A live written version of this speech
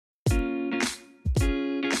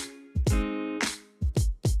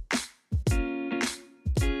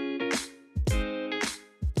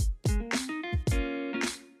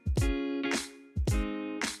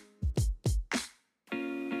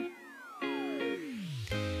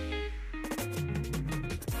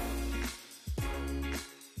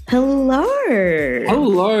Hello.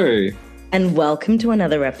 Hello. And welcome to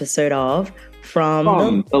another episode of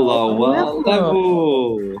From the Lower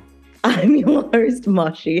Level. I'm your host,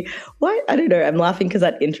 Moshi. Why? I don't know. I'm laughing because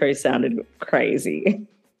that intro sounded crazy.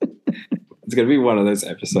 It's going to be one of those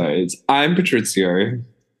episodes. I'm Patrizio.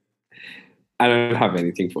 I don't have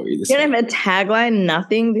anything for you this You week. don't have a tagline,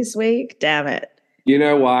 nothing this week? Damn it. You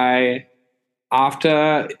know why?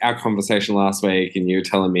 After our conversation last week and you were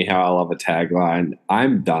telling me how I love a tagline,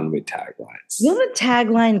 I'm done with taglines. You're the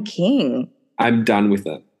tagline king. I'm done with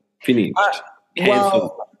it. Finished.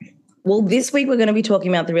 Well, this week we're going to be talking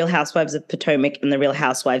about the Real Housewives of Potomac and the Real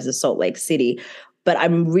Housewives of Salt Lake City. But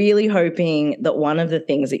I'm really hoping that one of the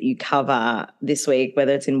things that you cover this week,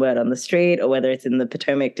 whether it's in Word on the Street or whether it's in the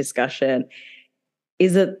Potomac discussion,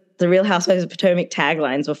 is that the Real Housewives of Potomac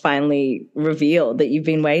taglines were finally revealed that you've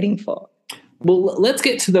been waiting for. Well, let's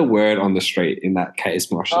get to the Word on the Street in that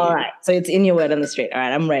case, Moshi. All right. So it's in your Word on the Street. All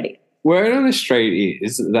right. I'm ready. Word on the Street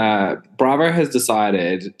is that Bravo has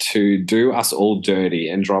decided to do us all dirty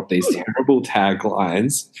and drop these terrible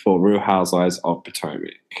taglines for Real Housewives of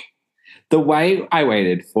Potomac. The way I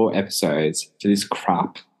waited 4 episodes for this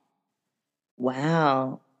crap.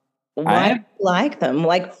 Wow. Why do you like them?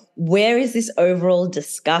 Like, where is this overall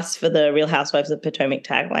disgust for the Real Housewives of Potomac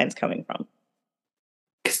taglines coming from?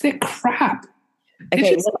 Because they're crap.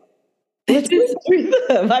 Okay, let's go through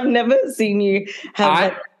them. I've never seen you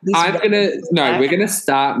have we're gonna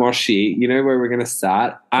start, Moshi. You know where we're gonna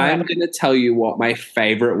start? I'm gonna tell you what my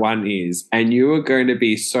favorite one is, and you are going to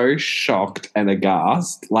be so shocked and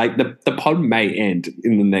aghast. Like the pod may end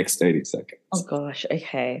in the next 30 seconds. Oh gosh,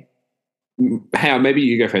 okay. Hang on, maybe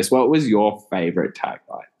you go first. What was your favorite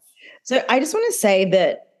tagline? So I just want to say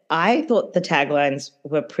that I thought the taglines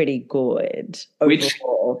were pretty good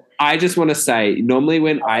overall. I just want to say, normally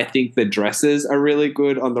when I think the dresses are really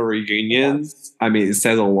good on the reunions, I mean, it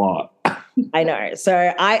says a lot. I know.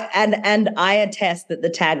 So I attest that the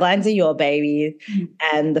taglines are your babies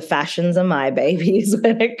and the fashions are my babies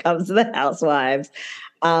when it comes to the housewives.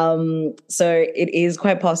 So it is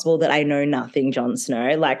quite possible that I know nothing Jon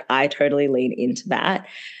Snow. Like, I totally lean into that.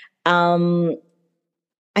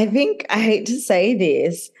 I think, I hate to say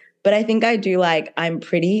this, but I think I do like I'm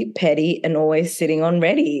pretty petty and always sitting on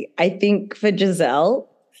ready. I think for Gizelle,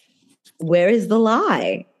 where is the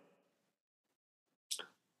lie?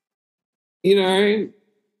 You know,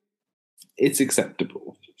 it's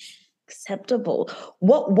acceptable. Acceptable.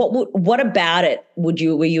 What about it were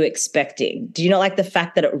you expecting? Do you not like the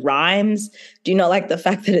fact that it rhymes? Do you not like the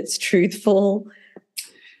fact that it's truthful?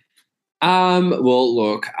 Well,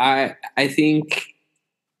 look, I think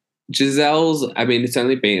Gizelle's, I mean,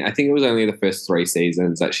 I think it was only the first 3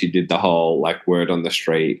 seasons that she did the whole like Word on the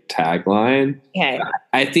Street tagline. Okay.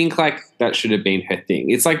 I think like that should have been her thing.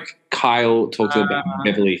 It's like Kyle talks about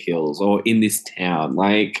Beverly Hills or in this town.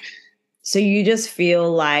 Like, so you just feel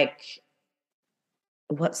like,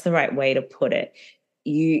 what's the right way to put it?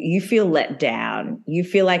 You feel let down. You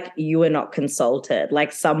feel like you were not consulted,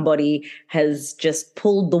 like somebody has just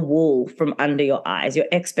pulled the wool from under your eyes. Your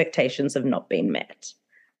expectations have not been met.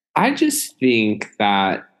 I just think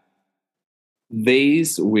that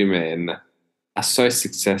these women are so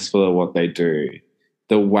successful at what they do,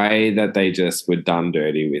 the way that they just were done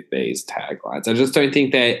dirty with these taglines. I just don't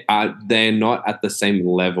think they're not at the same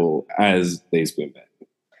level as these women.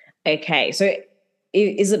 Okay. So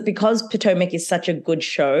is it because Potomac is such a good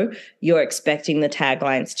show, you're expecting the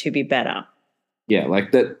taglines to be better? Yeah,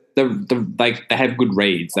 like the like they have good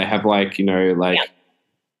reads. They have like, you know, like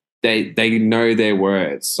they know their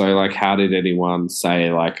words. So like, how did anyone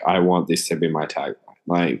say like, I want this to be my tagline?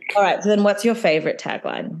 Like, all right. So then, what's your favorite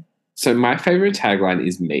tagline? So my favorite tagline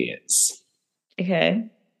is Mia's. Okay.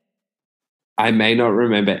 I may not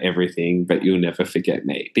remember everything, but you'll never forget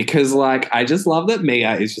me. Because like, I just love that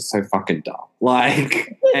Mia is just so fucking dumb.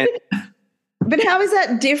 Like, but how is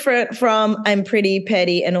that different from I'm pretty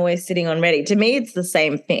petty and always sitting on ready? To me, it's the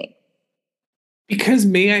same thing. Because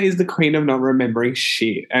Mia is the queen of not remembering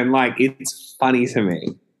shit. And like, it's funny to me.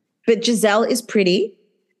 But Gizelle is pretty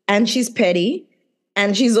and she's petty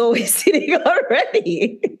and she's always sitting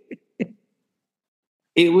already.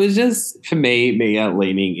 It was just, for me, Mia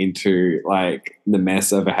leaning into like the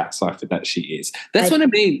mess of a housewife that she is. That's what I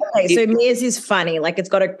mean. Okay, so Mia's is funny. Like, it's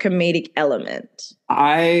got a comedic element.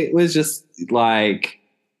 I was just like,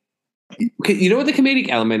 you know what the comedic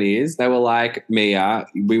element is? They were like, Mia,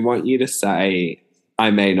 we want you to say,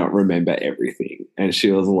 I may not remember everything. And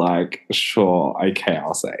she was like, sure, okay,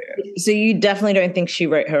 I'll say it. So you definitely don't think she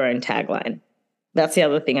wrote her own tagline? That's the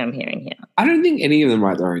other thing I'm hearing here. I don't think any of them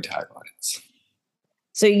write their own taglines.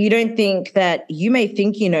 So you don't think that you may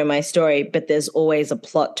think you know my story, but there's always a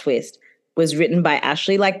plot twist was written by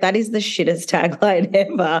Ashley? Like that is the shittest tagline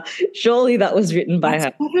ever. Surely that was written by That's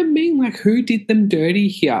her. what I mean. Like, who did them dirty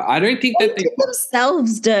here? I don't think They that they. did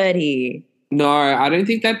themselves dirty. No, I don't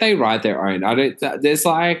think that they write their own. I don't. There's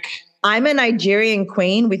like. I'm a Nigerian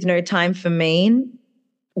queen with no time for mean.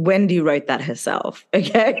 Wendy wrote that herself.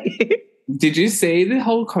 Okay. Did you see the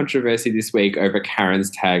whole controversy this week over Karen's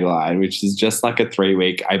tagline, which is just like a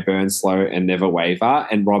 3-week, I burn slow and never waver?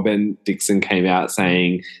 And Robin Dixon came out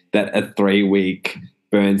saying that a 3-week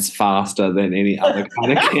burns faster than any other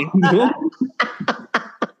kind of candle.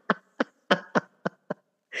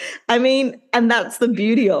 I mean, and that's the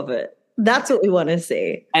beauty of it. That's what we want to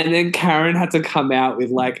see. And then Karen had to come out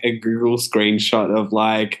with like a Google screenshot of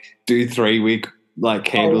like, do 3-week like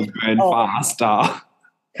candles burn faster.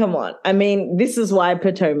 Come on. I mean, this is why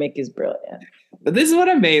Potomac is brilliant. But this is what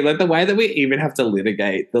I mean, like the way that we even have to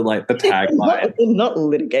litigate the tagline. Not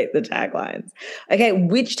litigate the taglines. Okay,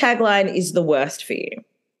 which tagline is the worst for you?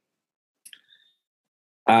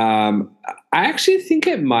 I actually think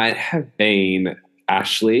it might have been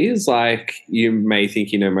Ashley's. Like, you may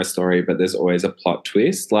think you know my story, but there's always a plot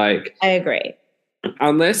twist. Like, I agree.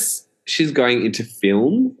 Unless she's going into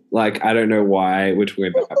film, like I don't know why we're talking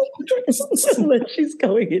about unless she's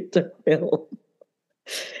going into film.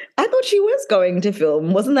 I thought she was going to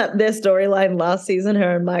film. Wasn't that their storyline last season?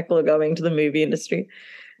 Her and Michael are going to the movie industry.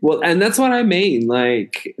 Well, and that's what I mean.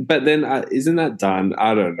 Like, but then isn't that done?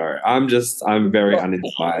 I don't know. I'm very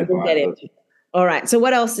uninspired by it. All right. So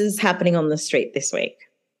what else is happening on the street this week?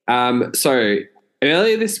 So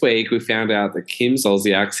earlier this week, we found out that Kim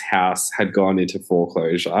Zolciak's house had gone into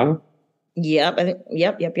foreclosure. Yep.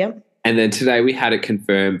 Yep. And then today we had it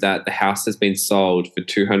confirmed that the house has been sold for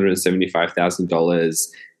 $275,000,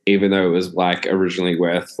 even though it was like originally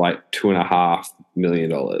worth like $2.5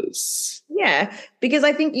 million. Yeah, because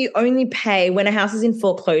I think you only pay when a house is in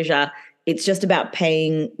foreclosure. It's just about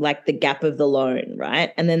paying like the gap of the loan,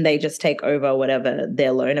 right? And then they just take over whatever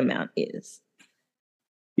their loan amount is.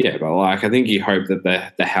 Yeah, but like I think you hope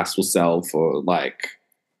that the house will sell for like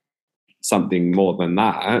something more than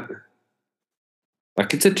that.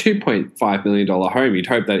 Like it's a $2.5 million home. You'd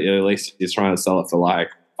hope that at least he's trying to sell it for like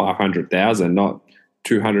 $500,000, not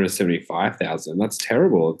 $275,000. That's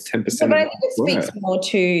terrible. It's 10%. But I think it speaks more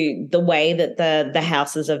to the way that the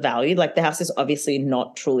houses are valued. Like the house is obviously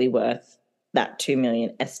not truly worth that $2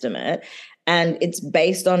 million estimate, and it's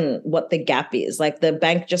based on what the gap is. Like the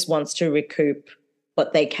bank just wants to recoup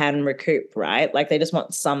what they can recoup, right? Like they just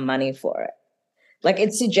want some money for it. Like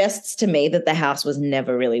it suggests to me that the house was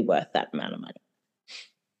never really worth that amount of money.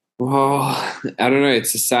 Well, I don't know.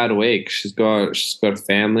 It's a sad week. She's got a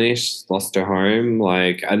family. She's lost her home.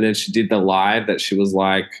 Like, and then she did the live that she was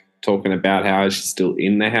like talking about how she's still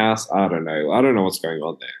in the house. I don't know. I don't know what's going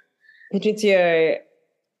on there. Patrizio,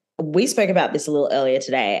 we spoke about this a little earlier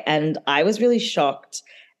today, and I was really shocked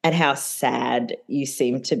at how sad you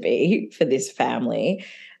seem to be for this family.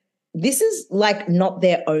 This is like not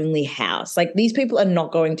their only house. Like these people are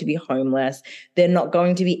not going to be homeless. They're not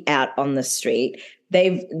going to be out on the street.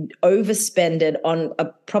 They've overspended on a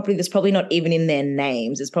property that's probably not even in their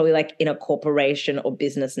names. It's probably like in a corporation or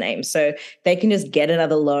business name. So they can just get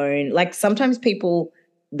another loan. Like sometimes people,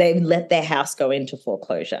 they let their house go into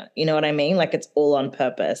foreclosure. You know what I mean? Like it's all on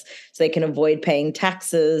purpose. So they can avoid paying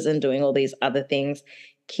taxes and doing all these other things.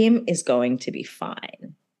 Kim is going to be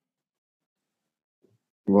fine.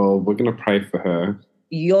 Well, we're going to pray for her.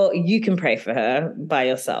 You can pray for her by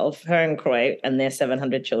yourself. Her and Croy and their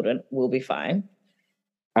 700 children will be fine.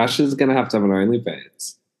 Ashley's going to have an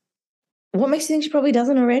OnlyFans. What makes you think she probably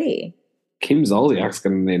doesn't already? Kim Zolciak's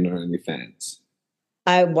going to need an OnlyFans.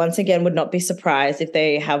 I once again would not be surprised if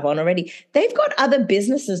they have one already. They've got other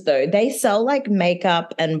businesses though. They sell like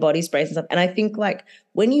makeup and body sprays and stuff. And I think like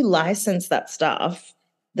when you license that stuff,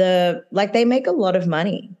 they make a lot of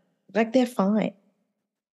money. Like they're fine.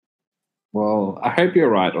 Well, I hope you're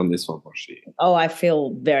right on this one, Boshi. Oh, I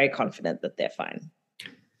feel very confident that they're fine.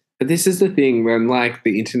 But this is the thing when like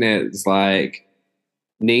the internet is like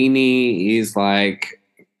Nene is like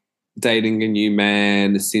dating a new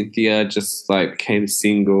man, Cynthia just like became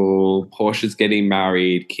single, Portia's getting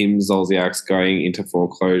married, Kim Zolciak's going into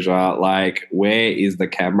foreclosure. Like, where is the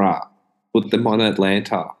camera? Put them on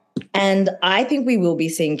Atlanta. And I think we will be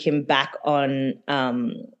seeing Kim back on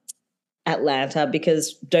Atlanta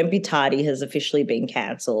because Don't Be Tardy has officially been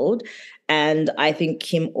cancelled. And I think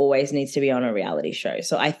Kim always needs to be on a reality show.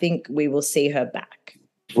 So I think we will see her back.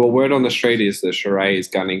 Well, word on the street is that Sheree is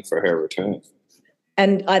gunning for her return.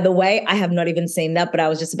 And either way, I have not even seen that, but I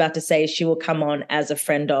was just about to say she will come on as a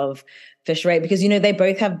friend of for Sheree because, they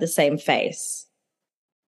both have the same face.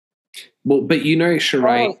 Well, but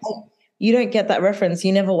Sheree. Oh, you don't get that reference.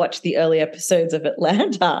 You never watched the early episodes of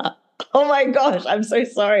Atlanta. Oh my gosh, I'm so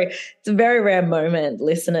sorry. It's a very rare moment,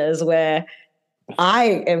 listeners, where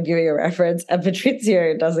I am giving a reference and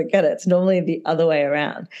Patrizio doesn't get it. It's normally the other way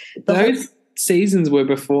around. Those seasons were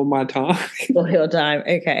before my time. Before your time,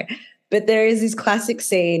 okay. But there is this classic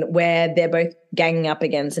scene where they're both ganging up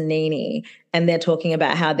against Nene and they're talking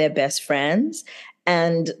about how they're best friends.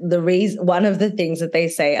 And one of the things that they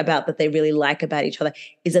say about that they really like about each other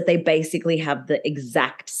is that they basically have the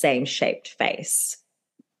exact same shaped face.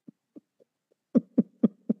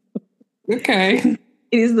 Okay.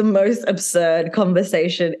 It is the most absurd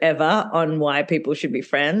conversation ever on why people should be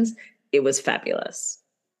friends. It was fabulous.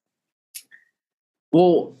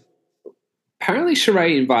 Well, apparently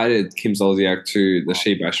Sheree invited Kim Zolciak to the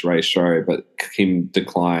She by Sheree show, but Kim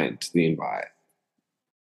declined the invite.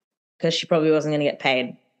 Because she probably wasn't going to get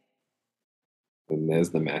paid. And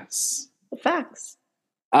there's the mess. The facts.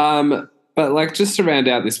 But just to round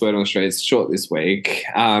out this Word on the Street, it's short this week.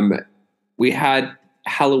 We had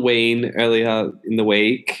Halloween earlier in the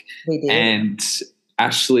week. We did. And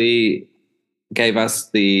Ashley gave us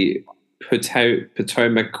the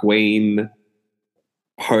Potomac Queen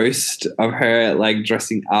post of her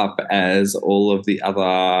dressing up as all of the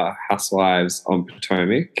other housewives on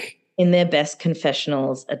Potomac. In their best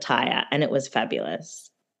confessionals attire, and it was fabulous.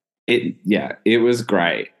 It was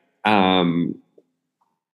great. Although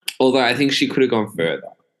I think she could have gone further.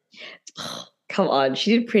 Come on,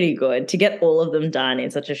 she did pretty good to get all of them done in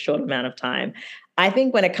such a short amount of time. I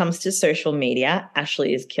think when it comes to social media,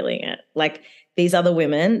 Ashley is killing it. These other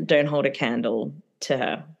women don't hold a candle to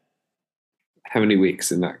her. How many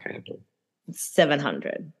weeks in that candle?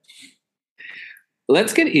 700.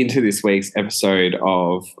 Let's get into this week's episode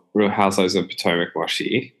of Real Housewives of Potomac,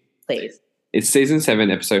 Moshi. Please. It's season 7,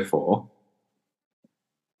 episode 4.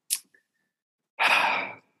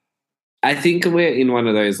 I think we're in one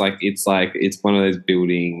of those it's one of those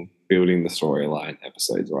building the storyline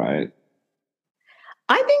episodes, right?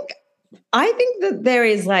 I think that there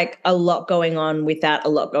is a lot going on without a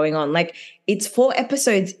lot going on. It's 4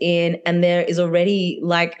 episodes in and there is already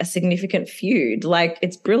a significant feud.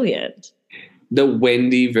 It's brilliant. The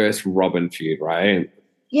Wendy versus Robin feud, right?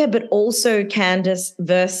 Yeah, but also Candace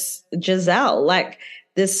versus Giselle.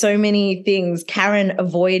 There's so many things. Karen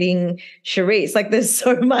avoiding Charisse. There's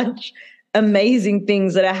so much amazing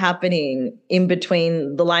things that are happening in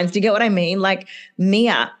between the lines. Do you get what I mean?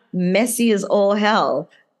 Mia, messy as all hell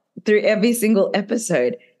through every single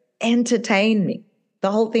episode. Entertain me.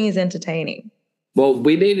 The whole thing is entertaining. Well,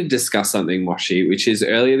 we need to discuss something, Moshi, which is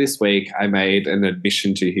earlier this week I made an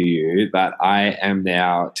admission to you that I am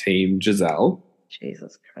now Team Giselle.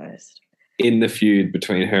 Jesus Christ. In the feud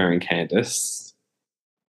between her and Candace.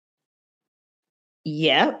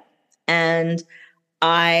 Yeah. And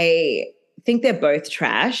I think they're both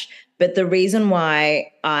trash. But the reason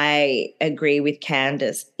why I agree with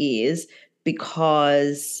Candace is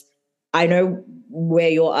because I know where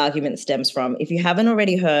your argument stems from. If you haven't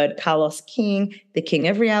already heard Carlos King, the king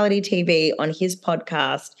of reality TV, on his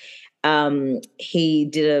podcast, he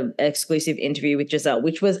did an exclusive interview with Giselle,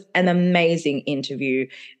 which was an amazing interview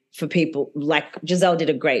for people. Giselle did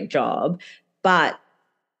a great job, but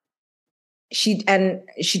she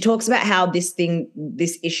talks about how this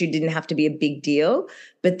issue didn't have to be a big deal,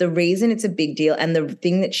 but the reason it's a big deal and the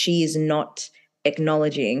thing that she is not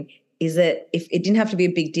acknowledging is that if it didn't have to be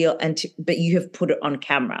a big deal, but you have put it on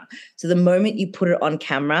camera. So the moment you put it on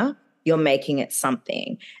camera, you're making it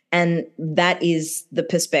something. And that is the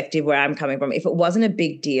perspective where I'm coming from. If it wasn't a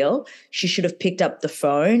big deal, she should have picked up the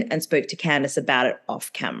phone and spoke to Candace about it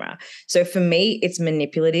off camera. So for me, it's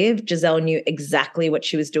manipulative. Giselle knew exactly what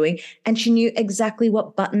she was doing, and she knew exactly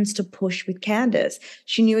what buttons to push with Candace.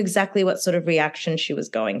 She knew exactly what sort of reaction she was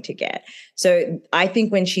going to get. So I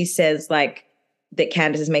think when she says that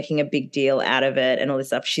Candace is making a big deal out of it and all this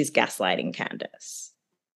stuff, she's gaslighting Candace.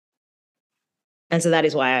 And so that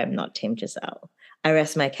is why I'm not Team Giselle. I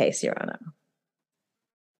rest my case, Your Honor.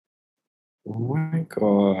 Oh my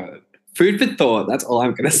God. Food for thought. That's all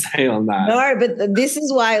I'm going to say on that. No, but this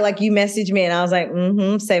is why you messaged me and I was like,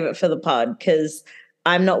 save it for the pod because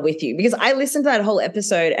I'm not with you. Because I listened to that whole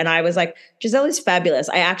episode and I was like, Giselle is fabulous.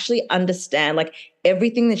 I actually understand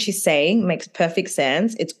everything that she's saying makes perfect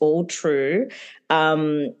sense. It's all true.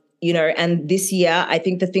 And this year, I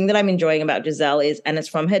think the thing that I'm enjoying about Giselle is, and it's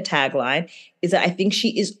from her tagline, is that I think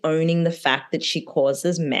she is owning the fact that she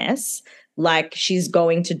causes mess. She's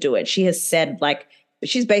going to do it. She has said,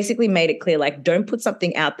 she's basically made it clear, like, don't put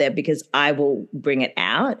something out there because I will bring it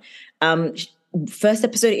out. First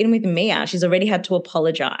episode in with Mia, she's already had to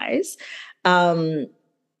apologize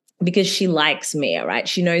because she likes Mia, right?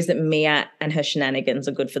 She knows that Mia and her shenanigans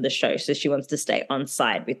are good for the show, so she wants to stay on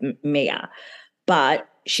side with Mia. But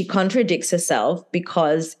she contradicts herself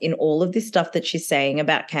because in all of this stuff that she's saying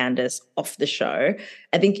about Candace off the show,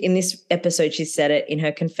 I think in this episode she said it in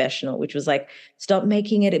her confessional, which was like, stop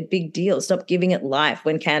making it a big deal. Stop giving it life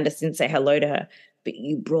when Candace didn't say hello to her. But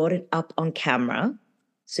you brought it up on camera,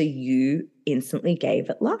 so you instantly gave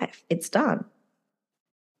it life. It's done.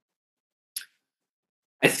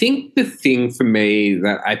 I think the thing for me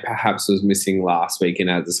that I perhaps was missing last week in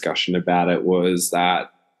our discussion about it was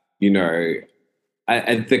that, you know,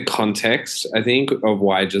 the context, I think, of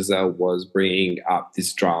why Giselle was bringing up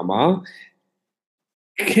this drama,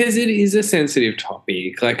 because it is a sensitive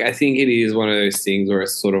topic. Like, I think it is one of those things where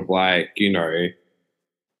it's sort of like, you know,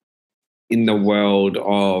 in the world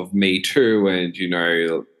of Me Too and, you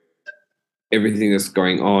know, everything that's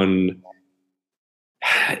going on,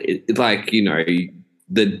 like, you know,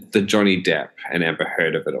 the Johnny Depp and Amber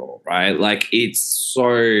Heard of it all, right? Like, it's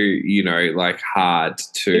so, you know, like, hard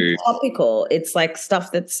to... It's topical. It's like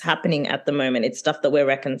stuff that's happening at the moment. It's stuff that we're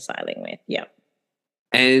reconciling with. Yeah.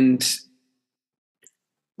 And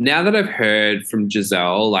now that I've heard from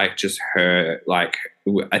Giselle, like, just her, like,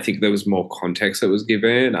 I think there was more context that was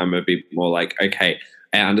given. I'm a bit more like, okay,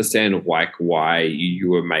 I understand why you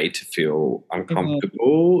were made to feel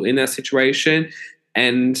uncomfortable in that situation.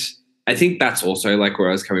 And I think that's also like where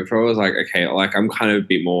I was coming from. I was like, okay, like, I'm kind of a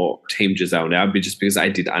bit more team Giselle now, but just because I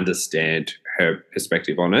did understand her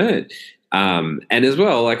perspective on it. And as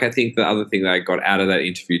well, like, I think the other thing that I got out of that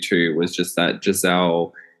interview too was just that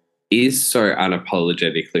Giselle is so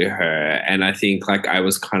unapologetically her. And I think, like, I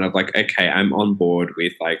was kind of like, okay, I'm on board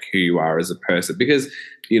with, like, who you are as a person, because,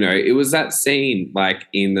 you know, it was that scene, like,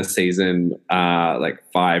 in the season, like,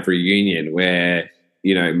 5 reunion where,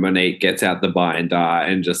 you know, Monique gets out the binder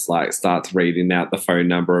and just, like, starts reading out the phone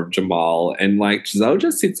number of Jamal, and, like, Giselle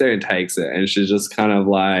just sits there and takes it, and she's just kind of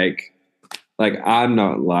like, I'm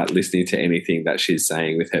not, like, listening to anything that she's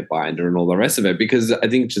saying with her binder and all the rest of it, because I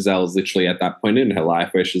think Giselle's literally at that point in her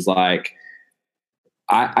life where she's like,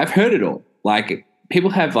 I've heard it all. Like,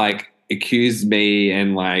 people have, like, accused me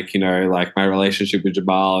and, like, you know, like, my relationship with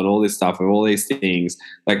Jamal and all this stuff and all these things.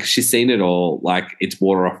 Like, she's seen it all. Like, it's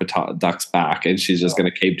water off a duck's back, and she's just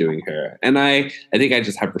going to keep doing her. And I think I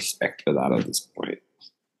just have respect for that at this point.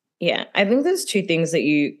 Yeah, I think there's 2 things that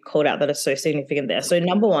you called out that are so significant there. So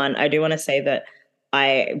number one, I do want to say that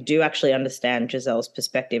I do actually understand Giselle's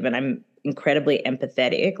perspective, and I'm incredibly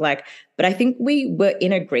empathetic. Like, but I think we were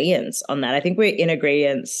in agreement on that. I think we're in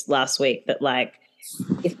agreement last week that, like,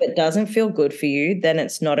 if it doesn't feel good for you, then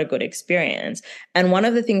it's not a good experience. And one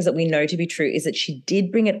of the things that we know to be true is that she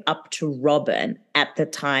did bring it up to Robin at the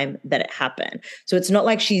time that it happened. So it's not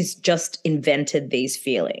like she's just invented these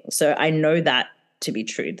feelings. So I know that to be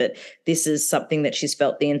true, that this is something that she's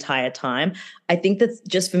felt the entire time. I think that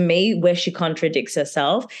just for me, where she contradicts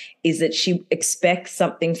herself is that she expects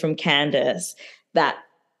something from Candace that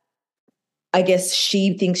I guess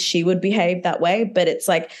she thinks she would behave that way, but it's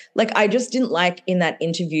like I just didn't like in that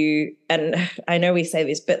interview, and I know we say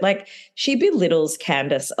this, but, like, she belittles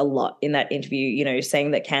Candace a lot in that interview, you know,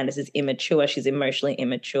 saying that Candace is immature, she's emotionally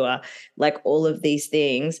immature, like, all of these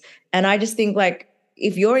things. And I just think, like,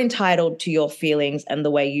 if you're entitled to your feelings and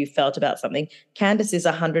the way you felt about something, Candace is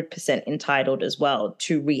 100% entitled as well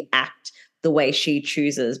to react the way she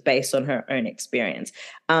chooses based on her own experience.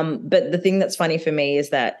 But the thing that's funny for me is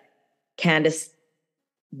that Candace,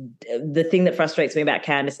 the thing that frustrates me about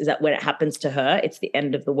Candace is that when it happens to her, it's the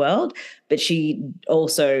end of the world. But she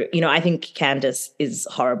also, you know, I think Candace is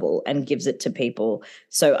horrible and gives it to people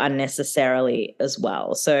so unnecessarily as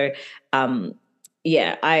well. So,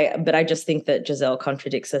 yeah, I just think that Giselle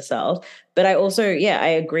contradicts herself. But I also, yeah, I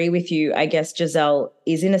agree with you. I guess Giselle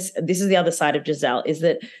is this is the other side of Giselle, is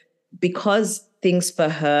that because things for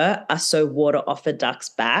her are so water off a duck's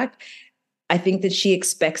back, I think that she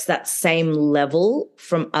expects that same level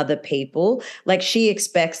from other people. Like, she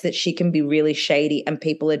expects that she can be really shady and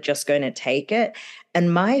people are just going to take it.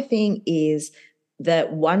 And my thing is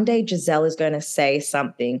that one day Giselle is going to say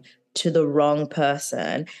something to the wrong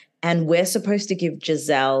person, and we're supposed to give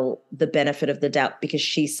Giselle the benefit of the doubt because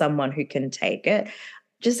she's someone who can take it.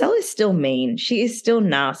 Giselle is still mean. She is still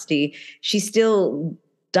nasty. She still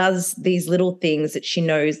does these little things that she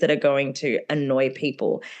knows that are going to annoy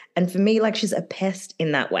people. And for me, like, she's a pest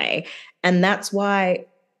in that way. And that's why,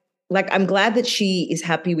 like, I'm glad that she is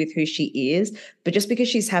happy with who she is, but just because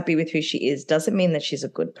she's happy with who she is doesn't mean that she's a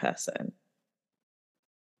good person.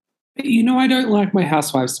 You know, I don't like my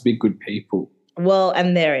housewives to be good people. Well,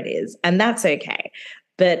 and there it is. And that's okay.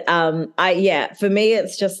 But for me,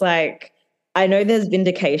 it's just like, I know there's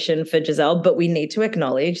vindication for Giselle, but we need to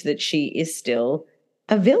acknowledge that she is still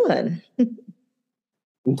a villain.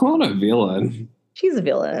 Not a villain. She's a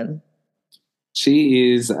villain.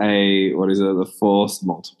 She is the force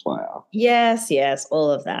multiplier. Yes,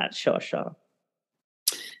 all of that. Sure. All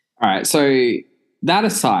right, so that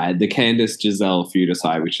aside, the Candace Giselle feud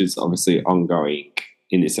aside, which is obviously ongoing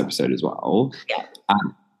in this episode as well. Yeah.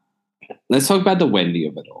 Let's talk about the Wendy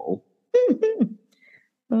of it all.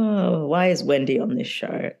 Oh, why is Wendy on this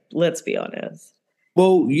show? Let's be honest.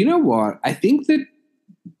 Well, you know what? I think that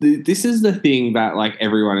this is the thing that like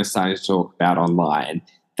everyone is starting to talk about online,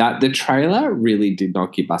 that the trailer really did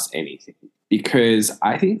not give us anything, because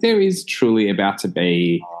I think there is truly about to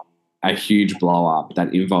be a huge blow up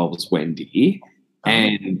that involves Wendy.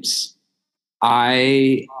 And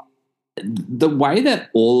the way that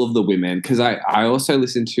all of the women, because I also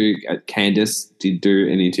listened to Candace did do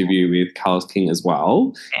an interview with Carlos King as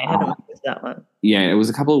well. I haven't missed that one. Yeah, it was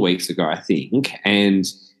a couple of weeks ago, I think. And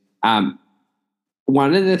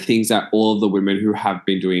one of the things that all of the women who have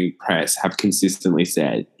been doing press have consistently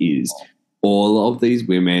said is all of these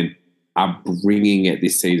women are bringing it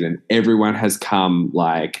this season. Everyone has come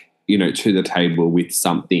to the table with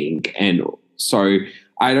something. And so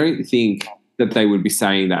I don't think that they would be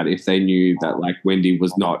saying that if they knew that like Wendy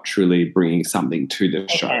was not truly bringing something to the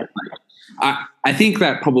show. Like, I think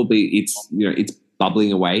that probably it's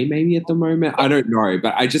bubbling away maybe at the moment. I don't know,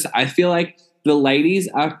 but I feel like the ladies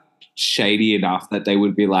are shady enough that they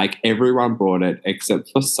would be like, everyone brought it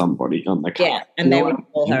except for somebody on the cast. Yeah, and they would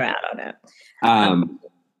call her out on it.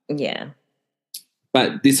 Yeah.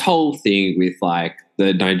 But this whole thing with like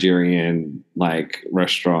the Nigerian like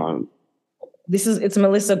restaurant, it's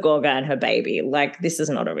Melissa Gorga and her baby. Like, this is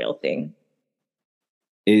not a real thing.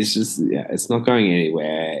 It's just, it's not going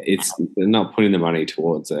anywhere. They're not putting the money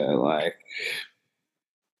towards it. Like,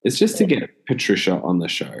 it's just to get Patricia on the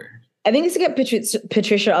show. I think it's to get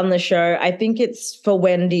Patricia on the show. I think it's for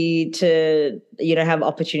Wendy to, have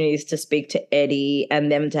opportunities to speak to Eddie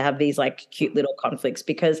and them to have these like cute little conflicts,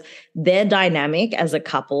 because their dynamic as a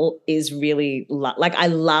couple is really I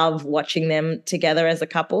love watching them together as a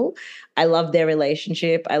couple. I love their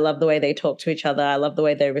relationship. I love the way they talk to each other. I love the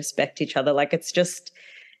way they respect each other. Like, it's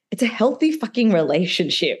a healthy fucking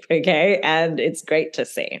relationship, okay? And it's great to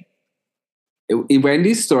see.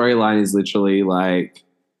 Wendy's storyline is literally like,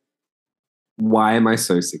 why am I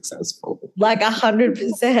so successful? Like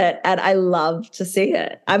 100%. And I love to see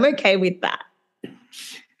it. I'm okay with that.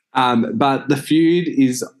 But the feud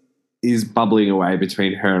is bubbling away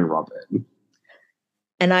between her and Robin.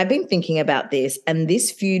 And I've been thinking about this, and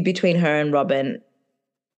this feud between her and Robin,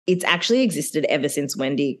 it's actually existed ever since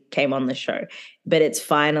Wendy came on the show, but it's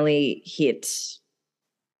finally hit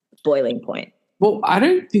boiling point. Well, I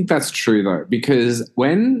don't think that's true though, because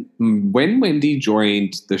when Wendy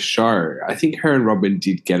joined the show, I think her and Robin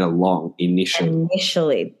did get along initially.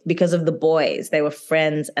 Initially, because of the boys. They were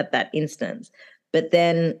friends at that instance. But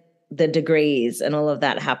then the degrees and all of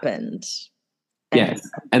that happened. Yes.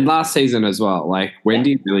 And last season as well, like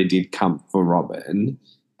Wendy really did come for Robin,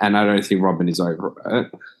 and I don't think Robin is over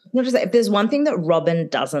it. Not just that, if there's one thing that Robin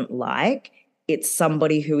doesn't like, it's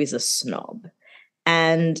somebody who is a snob.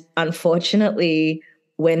 And unfortunately,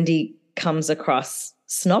 Wendy comes across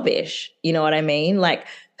snobbish. You know what I mean? Like,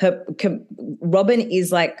 Robin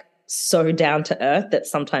is like so down to earth that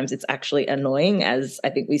sometimes it's actually annoying, as I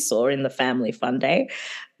think we saw in the Family Fun Day.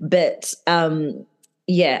 But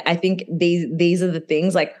I think these are the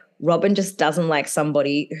things. Like, Robin just doesn't like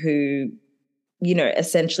somebody who,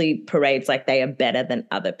 essentially parades like they are better than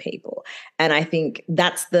other people. And I think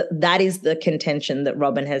that is the contention that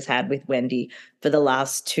Robin has had with Wendy for the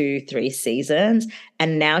last 2-3 seasons.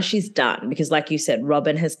 And now she's done, because like you said,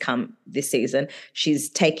 Robin has come this season. She's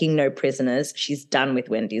taking no prisoners. She's done with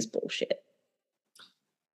Wendy's bullshit.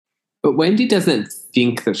 But Wendy doesn't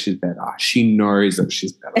think that she's better. She knows that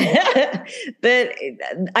she's better. But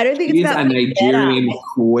I don't think she's a Nigerian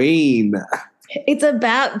queen. It's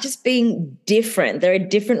about just being different. There are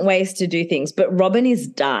different ways to do things, but Robin is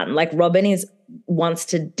done. Like, Robin wants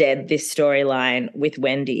to dead this storyline with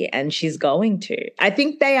Wendy, and she's going to. I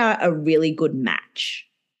think they are a really good match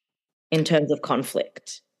in terms of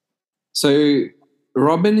conflict. So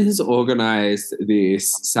Robin has organised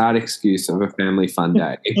this sad excuse of a family fun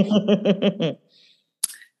day.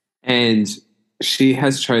 And she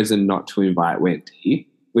has chosen not to invite Wendy,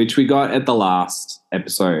 which we got at the last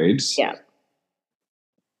episode. Yeah.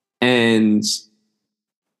 And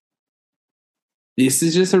This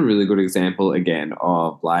is just a really good example again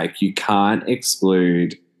of like you can't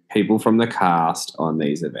exclude people from the cast on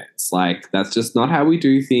these events. Like that's just not how we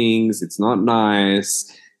do things. It's not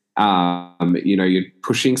nice. You're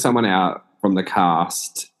pushing someone out from the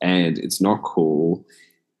cast and it's not cool.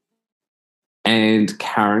 And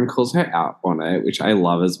Karen calls her out on it, which I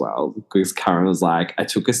love as well, because Karen was like, I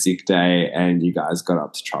took a sick day and you guys got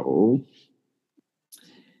up to trouble.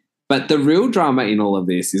 But the real drama in all of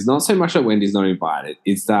this is not so much that Wendy's not invited,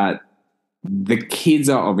 it's that the kids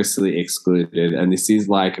are obviously excluded, and this is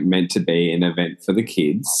like meant to be an event for the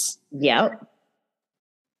kids. Yep.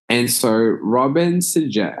 And so Robin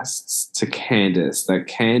suggests to Candace that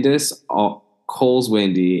Candace calls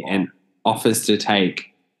Wendy and offers to take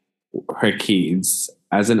her kids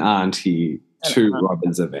as an auntie to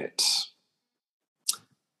Robin's event.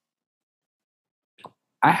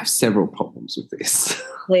 I have several problems with this.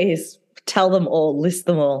 Please tell them all, list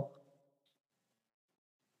them all.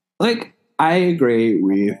 Like, I agree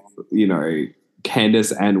with,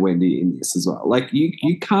 Candace and Wendy in this as well. Like,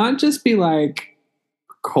 you can't just be like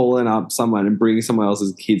calling up someone and bringing someone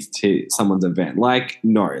else's kids to someone's event. Like,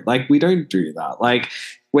 no, like we don't do that. Like,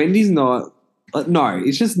 Wendy's not. No,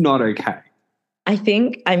 it's just not okay.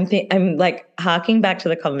 I'm like harking back to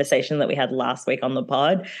the conversation that we had last week on the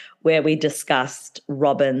pod where we discussed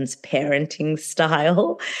Robin's parenting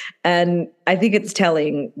style. And I think it's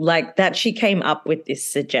telling like that she came up with this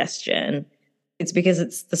suggestion. It's because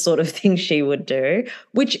it's the sort of thing she would do,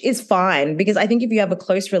 which is fine because I think if you have a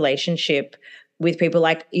close relationship with people,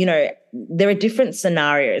 like, there are different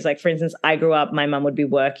scenarios. Like, for instance, I grew up, my mum would be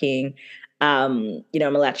working. I'm a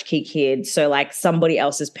latchkey kid. So like somebody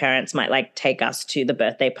else's parents might like take us to the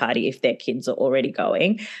birthday party if their kids are already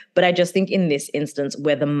going. But I just think in this instance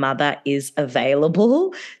where the mother is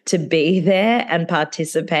available to be there and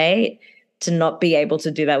participate, to not be able to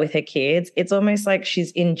do that with her kids, it's almost like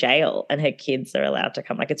she's in jail and her kids are allowed to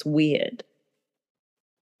come. Like it's weird.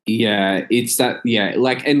 Yeah, it's that, yeah,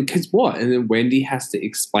 like, and because what? And then Wendy has to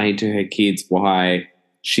explain to her kids why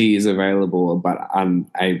she is available but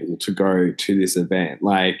unable to go to this event.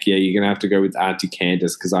 Like, yeah, you're going to have to go with Auntie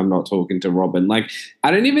Candace because I'm not talking to Robin. Like,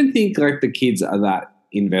 I don't even think, like, the kids are that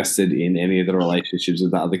invested in any of the relationships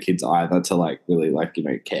with the other kids either to, like, really, like,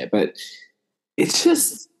 care. But it's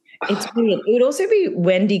just... It's weird. It would also be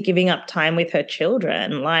Wendy giving up time with her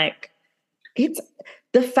children. Like, it's...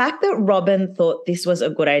 The fact that Robin thought this was a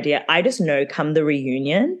good idea, I just know come the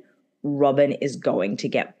reunion, Robin is going to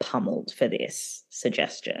get pummeled for this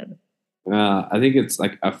suggestion. I think it's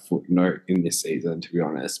like a footnote in this season, to be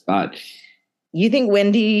honest. But you think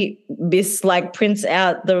Wendy, this like prints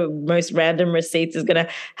out the most random receipts, is going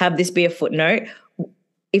to have this be a footnote?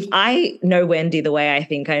 If I know Wendy the way I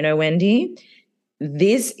think I know Wendy,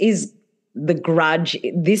 this is the grudge.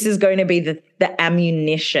 This is going to be the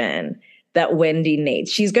ammunition that Wendy needs.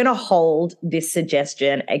 She's going to hold this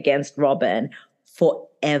suggestion against Robin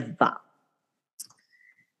forever.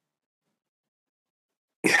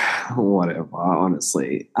 Whatever,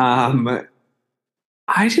 honestly. I don't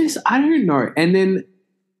know. And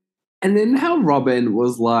then how Robin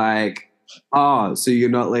was like, oh, so you're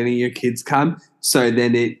not letting your kids come? So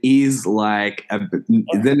then it is like,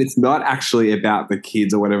 then it's not actually about the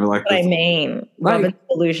kids or whatever. Like, what I mean, Robin's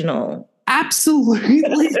delusional.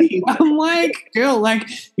 Absolutely. I'm like, girl, like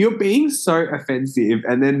you're being so offensive.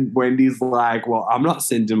 And then Wendy's like, well, I'm not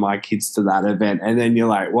sending my kids to that event. And then you're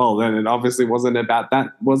like, well, then it obviously wasn't about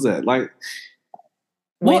that, was it? Like,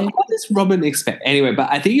 what does Robin expect? Anyway, but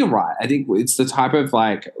I think you're right. I think it's the type of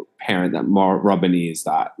like parent that Robin is,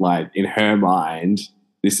 that like in her mind,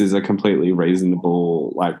 this is a completely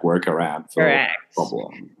reasonable like workaround for a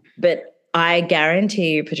problem. But I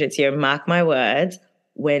guarantee you, Patrizio, mark my words,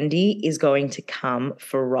 Wendy is going to come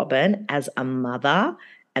for Robin as a mother,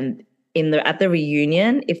 and at the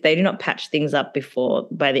reunion, if they do not patch things up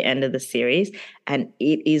by the end of the series, and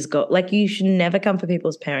it is like you should never come for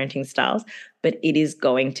people's parenting styles, but it is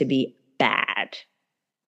going to be bad.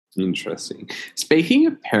 Interesting. Speaking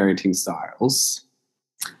of parenting styles,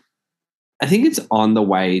 I think it's on the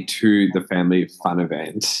way to the family fun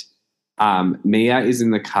event. Mia is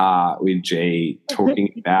in the car with G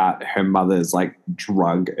talking about her mother's like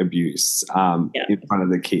drug abuse in front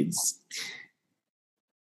of the kids.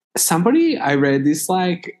 I read this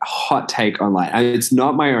like hot take online, and it's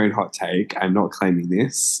not my own hot take, I'm not claiming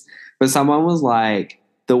this, but someone was like,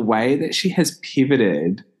 the way that she has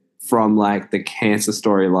pivoted from like the cancer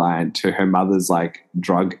storyline to her mother's like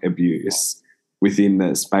drug abuse within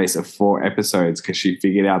the space of 4 episodes because she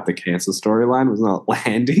figured out the cancer storyline was not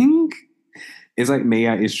landing. It's like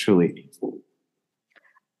Mia is truly evil.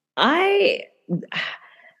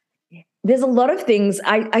 There's a lot of things.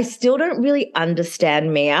 I still don't really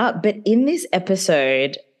understand Mia, but in this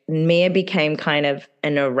episode, Mia became kind of a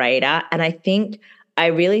narrator. And I think I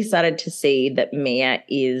really started to see that Mia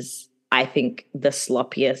is, I think, the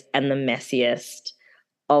sloppiest and the messiest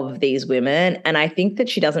of these women. And I think that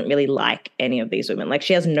she doesn't really like any of these women. Like,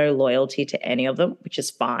 she has no loyalty to any of them, which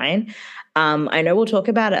is fine. I know we'll talk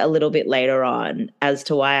about it a little bit later on as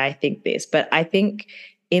to why I think this, but I think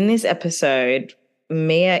in this episode,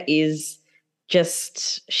 Mia is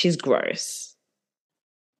just, she's gross.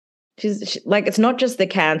 Like, it's not just the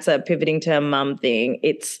cancer pivoting to her mum thing.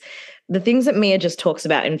 It's the things that Mia just talks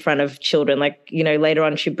about in front of children. Like, you know, later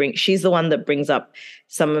on she's the one that brings up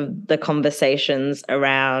some of the conversations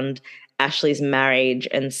around Ashley's marriage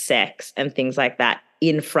and sex and things like that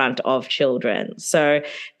in front of children. So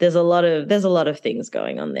there's a lot of things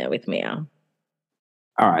going on there with Mia.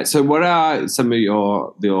 All right. So what are some of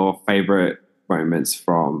your favorite moments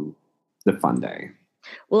from the fun day?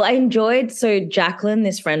 Well, I enjoyed, so Jacqueline,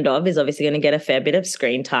 this friend of, is obviously going to get a fair bit of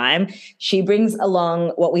screen time. She brings along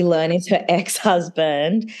what we learn is her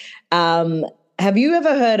ex-husband. Have you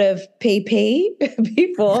ever heard of PP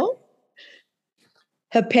before?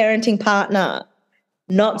 Her parenting partner,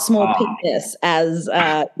 not small penis, as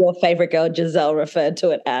your favorite girl Giselle referred to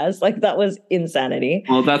it as. Like, that was insanity.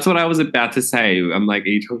 Well, that's what I was about to say. I'm like, are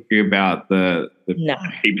you talking about the No.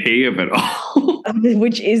 PP of it all?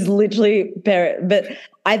 Which is literally, but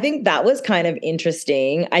I think that was kind of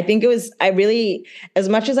interesting. I think it was, as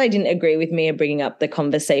much as I didn't agree with Mia bringing up the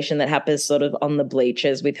conversation that happens sort of on the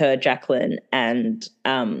bleachers with her, Jacqueline, and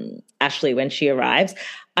Ashley when she arrives,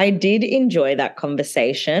 I did enjoy that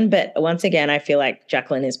conversation. But once again, I feel like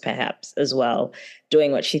Jacqueline is perhaps as well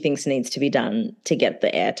doing what she thinks needs to be done to get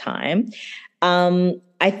the airtime.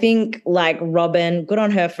 I think, like, Robin, good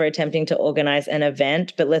on her for attempting to organize an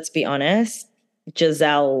event, but let's be honest,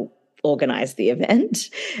 Giselle organized the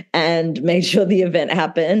event and made sure the event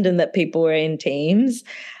happened and that people were in teams.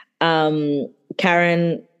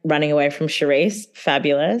 Karen running away from Charisse,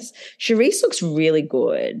 fabulous. Charisse looks really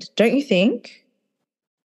good, don't you think?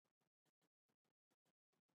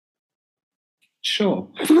 Sure.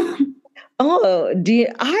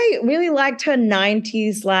 I really liked her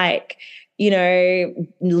 90s, like, you know,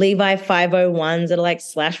 Levi 501s that are like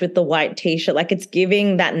slash with the white t-shirt. Like, it's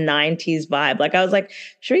giving that 90s vibe. Like, I was like,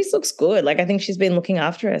 Charisse looks good. Like, I think she's been looking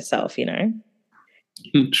after herself, you know?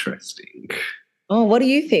 Interesting. Oh, what do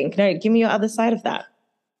you think? No, give me your other side of that.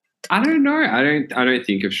 I don't know. I don't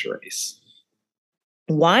think of Charisse.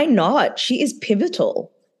 Why not? She is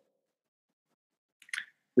pivotal.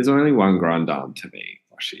 There's only one grand dame to me,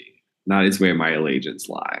 Washi. That is where my allegiance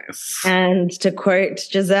lies. And to quote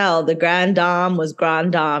Giselle, the grand dame was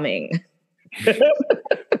grand daming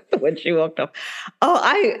when she walked off. Oh,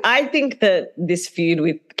 I think that this feud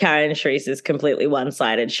with Karen and Charisse is completely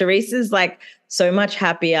one-sided. Charisse is like so much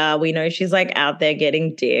happier. We know she's like out there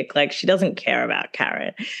getting dick. Like, she doesn't care about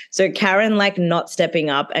Karen. So Karen, like, not stepping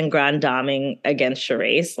up and grand daming against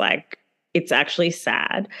Charisse, like, it's actually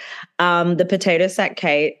sad. The potato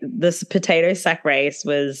sack race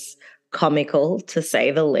was comical, to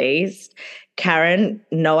say the least. Karen,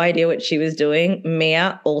 no idea what she was doing.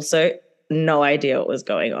 Mia, also no idea what was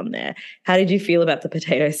going on there. How did you feel about the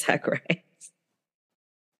potato sack race?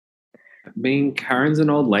 I mean, Karen's an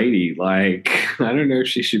old lady. Like, I don't know if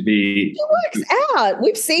she should be. She works out.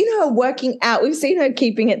 We've seen her working out. We've seen her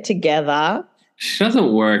keeping it together. She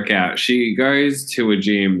doesn't work out. She goes to a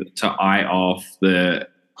gym to eye off the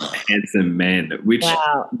handsome men, which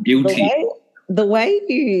guilty. The way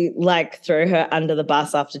you, like, throw her under the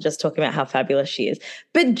bus after just talking about how fabulous she is.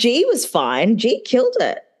 But G was fine. G killed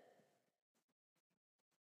it.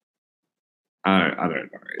 I don't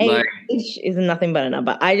know. Like, age is nothing but a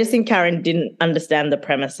number. I just think Karen didn't understand the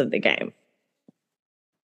premise of the game.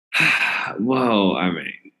 Well, I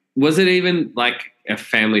mean, was it even like a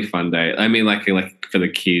family fun day? I mean, like for the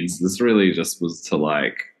kids. This really just was to,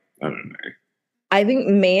 like, I don't know. I think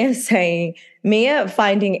Mia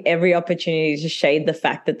finding every opportunity to shade the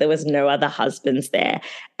fact that there was no other husbands there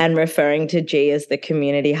and referring to G as the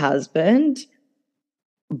community husband.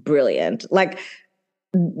 Brilliant. Like,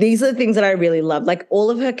 these are the things that I really love. Like, all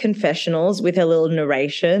of her confessionals with her little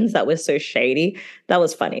narrations, that was so shady. That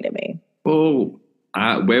was funny to me. Oh,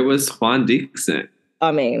 where was Juan Dixon?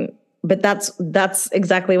 I mean, but that's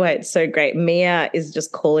exactly why it's so great. Mia is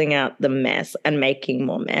just calling out the mess and making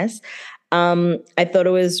more mess. I thought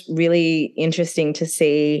it was really interesting to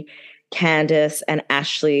see Candiace and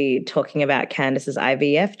Ashley talking about Candiace's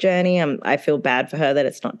IVF journey. I feel bad for her that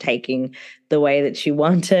it's not taking the way that she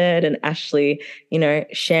wanted, and Ashley, you know,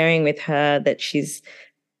 sharing with her that she's,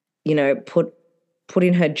 you know, put put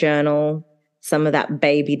in her journal some of that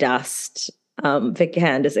baby dust for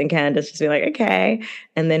Candace, and Candace just being like, okay,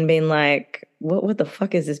 and then being like, what the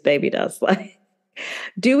fuck is this baby dust like?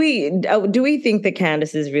 Do we think that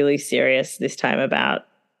Candace is really serious this time about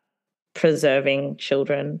preserving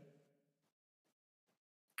children?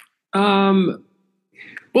 Well,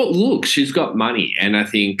 look, she's got money, and I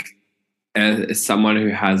think as someone who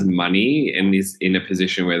has money and is in a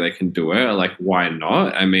position where they can do it, like, why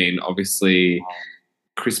not? I mean, obviously,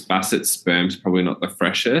 Chris Bassett's sperm's probably not the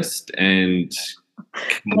freshest, and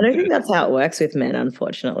I don't think that's how it works with men,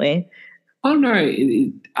 unfortunately. Oh no,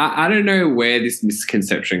 I don't know where this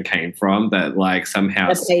misconception came from that like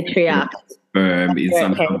somehow the patriarch sperm is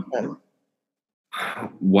somehow.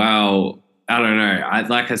 Well, I don't know.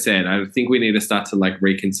 Like I said, I think we need to start to like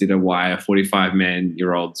reconsider why a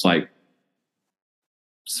 45-year-old's like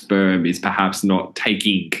sperm is perhaps not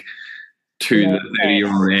taking to the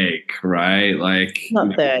 30-year-old egg, right? Like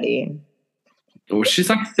not 30. Well, she's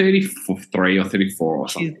like 33 or 34 or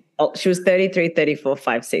something. She was 33, 34,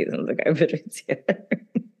 5 seasons ago, Patricia.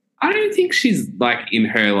 I don't think she's like in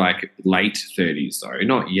her like late 30s though.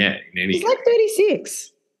 Not yet. She's like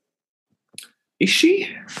 36. Is she?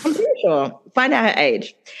 I'm pretty sure. Find out her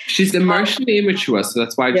age. She's emotionally immature, so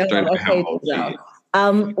that's why I just don't know how old she is.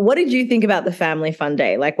 What did you think about the Family Fun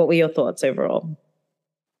Day? Like, what were your thoughts overall?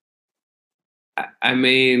 I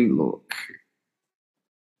mean, look,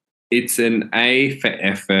 it's an A for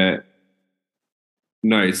effort.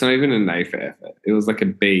 No, it's not even an A for effort. It was like a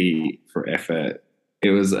B for effort. It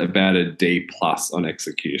was about a D+ on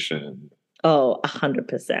execution. Oh,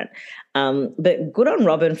 100%. But good on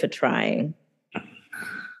Robin for trying.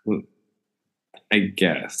 I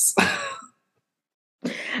guess.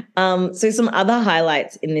 So some other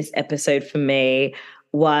highlights in this episode for me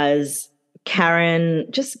was Karen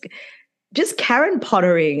just Karen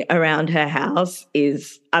pottering around her house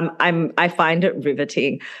is I find it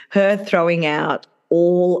riveting. Her throwing out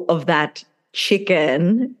all of that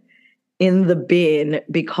chicken in the bin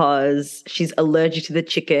because she's allergic to the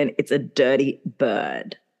chicken. It's a dirty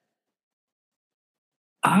bird.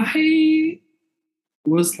 I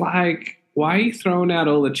was like, why are you throwing out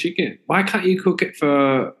all the chicken? Why can't you cook it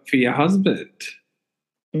for your husband?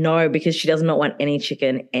 No, because she does not want any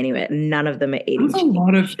chicken anywhere. None of them are eating chicken.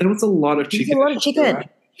 There was a lot of chicken. There's a lot of chicken. Right?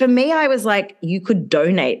 For me, I was like, you could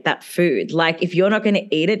donate that food. Like, if you're not going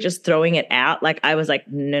to eat it, just throwing it out. Like, I was like,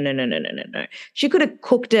 no. She could have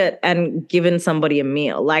cooked it and given somebody a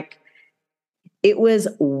meal. Like, it was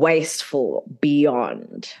wasteful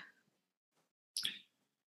beyond.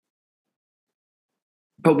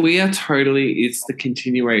 But it's the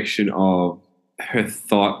continuation of her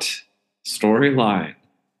thought storyline.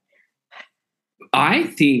 I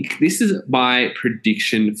think this is my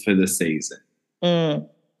prediction for the season.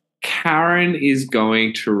 Karen is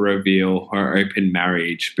going to reveal her open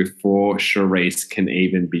marriage before Charisse can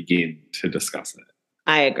even begin to discuss it.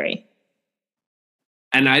 I agree.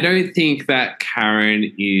 And I don't think that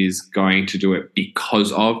Karen is going to do it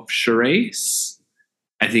because of Charisse.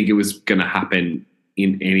 I think it was going to happen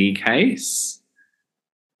in any case,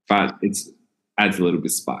 but it adds a little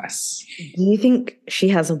bit of spice. Do you think she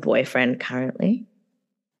has a boyfriend currently?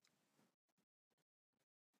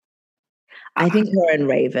 I think her and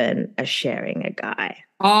Raven are sharing a guy.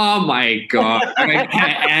 Oh my God. Okay,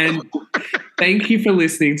 and thank you for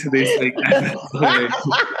listening to this week. I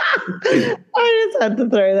just had to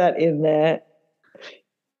throw that in there.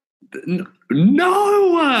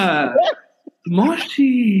 No!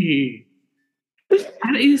 Moshi!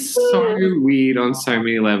 That is so weird on so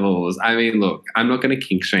many levels. I mean, look, I'm not going to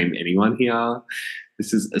kink shame anyone here.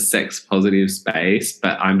 This is a sex positive space,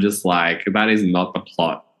 but I'm just like, that is not the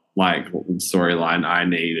plot, like storyline I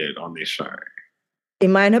needed on this show. It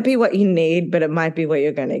might not be what you need, but it might be what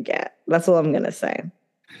you're going to get. That's all I'm going to say.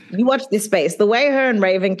 You watch this space. The way her and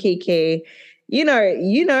Raven kiki, you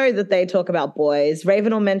know that they talk about boys.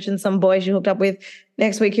 Raven will mention some boys you hooked up with.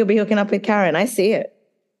 Next week, you'll be hooking up with Karen. I see it.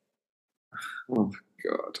 Oh, my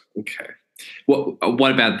God. Okay.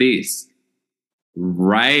 What about this?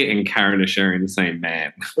 Ray and Karen are sharing the same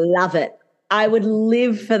man. Love it. I would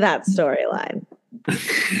live for that storyline.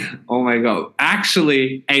 Oh, my God.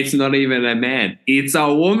 Actually, it's not even a man. It's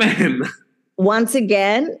a woman. Once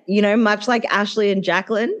again, much like Ashley and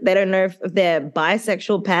Jacqueline, they don't know if they're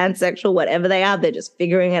bisexual, pansexual, whatever they are. They're just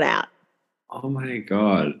figuring it out. Oh, my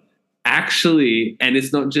God. Actually, and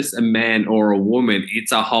it's not just a man or a woman,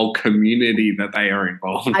 it's a whole community that they are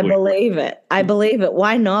involved with. I believe it.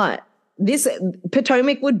 Why not? This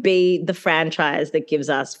Potomac would be the franchise that gives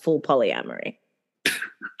us full polyamory.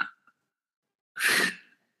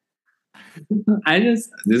 This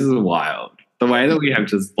is wild. The way that we have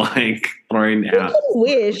just like thrown out.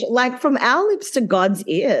 Wish, like from our lips to God's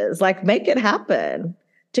ears, like make it happen.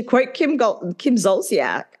 To quote Kim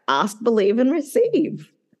Zolciak, ask, believe, and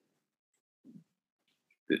receive.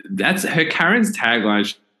 That's her Karen's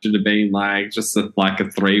tagline should have been like just like a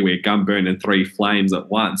 3-week gun burn and 3 flames at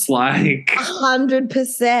once. Like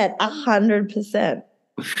 100%. 100%.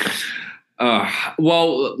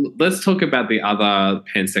 Well, let's talk about the other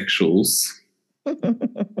pansexuals.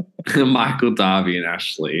 Michael, Darby, and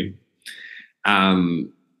Ashley.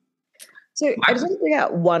 So I just want to bring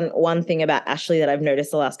out one thing about Ashley that I've noticed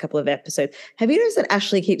the last couple of episodes. Have you noticed that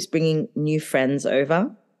Ashley keeps bringing new friends over?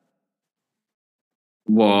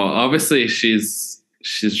 Well, obviously she's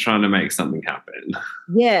trying to make something happen.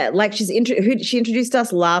 Yeah, like she introduced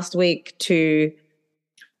us last week to.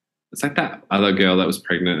 It's like that other girl that was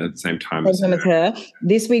pregnant at the same time as her.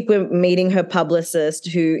 This week we're meeting her publicist,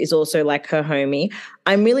 who is also like her homie.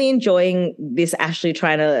 I'm really enjoying this Ashley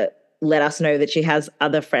trying to let us know that she has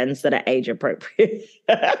other friends that are age appropriate.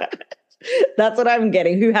 That's what I'm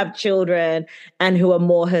getting, who have children and who are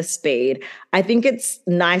more her speed. I think it's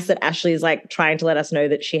nice that Ashley is like trying to let us know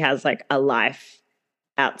that she has like a life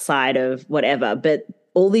outside of whatever, but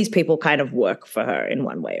all these people kind of work for her in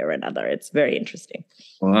one way or another. It's very interesting.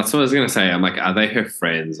 Well, that's what I was going to say. I'm like, are they her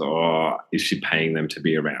friends or is she paying them to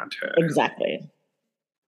be around her? Exactly.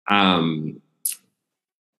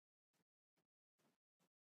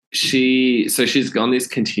 She's gone this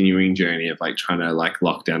continuing journey of like trying to like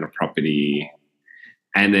lock down a property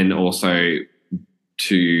and then also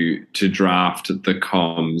to draft the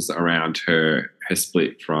comms around her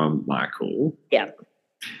split from Michael. Yeah.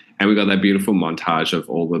 And we got that beautiful montage of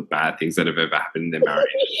all the bad things that have ever happened in their marriage.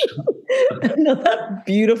 That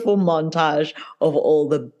beautiful montage of all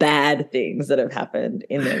the bad things that have happened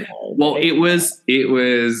in their marriage. Well, it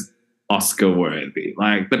was Oscar worthy.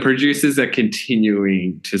 Like the producers are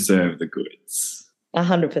continuing to serve the goods.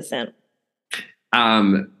 100%.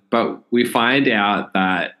 But we find out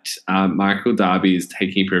that Michael Darby is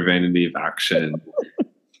taking preventative action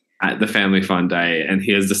at the Family Fun Day, and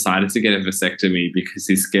he has decided to get a vasectomy because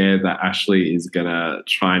he's scared that Ashley is going to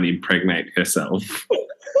try and impregnate herself.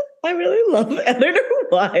 I really love it. I don't know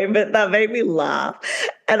why, but that made me laugh.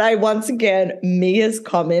 And I once again, Mia's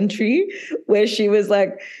commentary where she was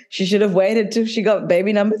like, she should have waited till she got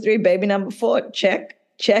baby number 3, baby number 4. Check,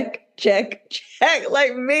 check, check, check.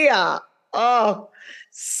 Like Mia. Oh,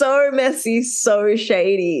 so messy, so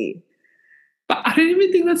shady. But I don't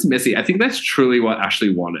even think that's messy. I think that's truly what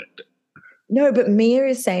Ashley wanted. No, but Mia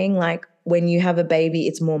is saying like when you have a baby,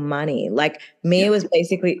 it's more money. Like Mia was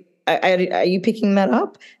basically, are you picking that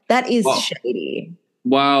up? That is shady.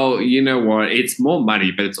 Well, you know what? It's more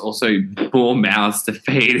money, but it's also more mouths to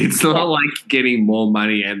feed. It's not like getting more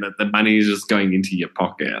money and that the money is just going into your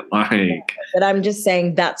pocket. Like, but I'm just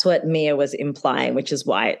saying that's what Mia was implying, which is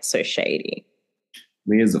why it's so shady.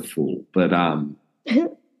 Mia's a fool, but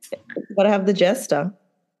gotta have the jester.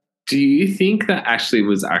 Do you think that Ashley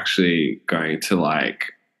was actually going to like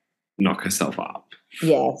knock herself up?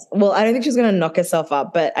 Yes. Well, I don't think she's going to knock herself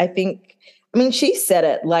up, but I mean, she said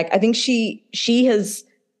it. Like, I think she has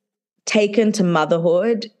taken to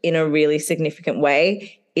motherhood in a really significant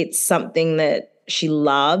way. It's something that she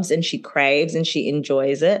loves and she craves and she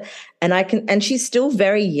enjoys it. And she's still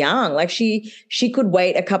very young. Like she could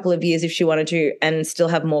wait a couple of years if she wanted to and still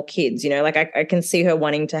have more kids, you know, like I can see her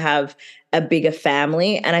wanting to have a bigger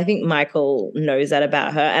family. And I think Michael knows that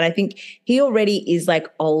about her. And I think he already is like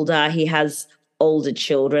older. He has older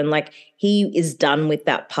children. Like he is done with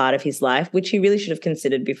that part of his life, which he really should have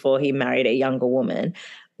considered before he married a younger woman.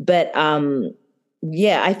 But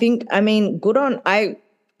yeah, I think good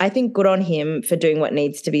on him for doing what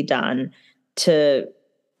needs to be done to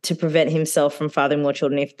prevent himself from fathering more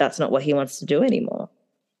children if that's not what he wants to do anymore.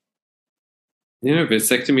 You know,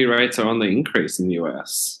 vasectomy rates are on the increase in the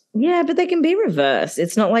US. Yeah, but they can be reversed.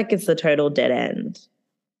 It's not like it's the total dead end.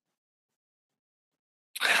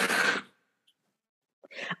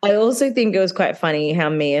 I also think it was quite funny how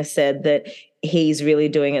Mia said that he's really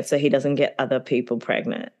doing it so he doesn't get other people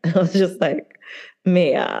pregnant. I was just like,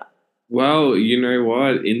 Mia. Well, you know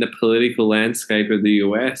what? In the political landscape of the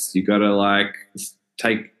US, you got to like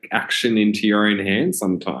take action into your own hands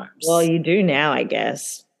sometimes. Well, you do now, I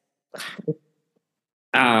guess.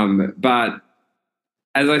 But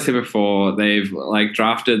as I said before, they've like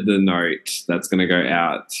drafted the note that's going to go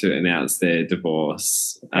out to announce their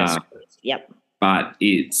divorce. Yep. But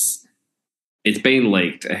it's been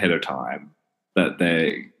leaked ahead of time that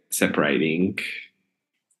they're separating.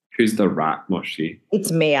 Who's the rat, Moshi?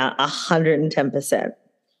 It's Mia, 110%.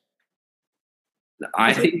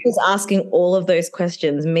 I think He was asking all of those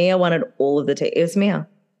questions. Mia wanted all of the tea. It was Mia.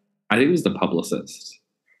 I think it was the publicist.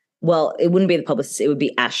 Well, it wouldn't be the publicist. It would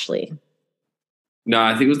be Ashley. No,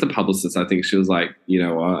 I think it was the publicist. I think she was like, you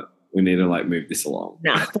know what? We need to like move this along.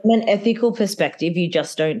 Nah, from an ethical perspective, you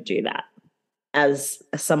just don't do that. As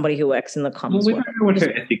somebody who works in the comms Well, we world. don't know what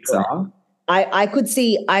her ethics are. I could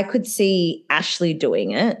see Ashley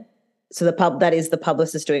doing it. So that is the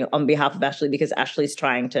publicist doing it on behalf of Ashley because Ashley's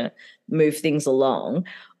trying to move things along.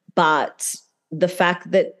 But the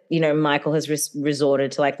fact that, you know, Michael has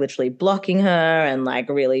resorted to like literally blocking her and like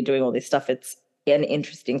really doing all this stuff, it's an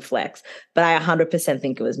interesting flex. But I 100%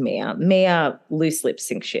 think it was Mia. Mia loose lips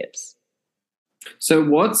sink ships. So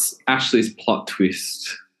what's Ashley's plot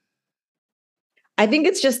twist? I think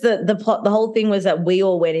it's just the plot. The whole thing was that we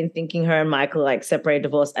all went in thinking her and Michael like separated,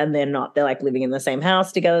 divorced, and they're not. They're like living in the same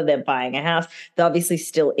house together. They're buying a house. They're obviously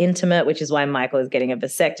still intimate, which is why Michael is getting a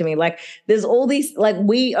vasectomy. Like there's all these, like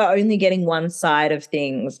we are only getting one side of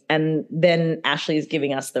things and then Ashley is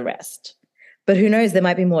giving us the rest. But who knows? There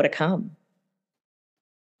might be more to come.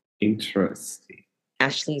 Interesting.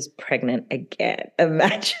 Ashley's pregnant again.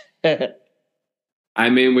 Imagine.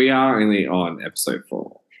 I mean, we are only on episode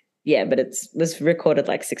 4. Yeah, but it was recorded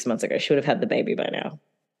like 6 months ago. She would have had the baby by now.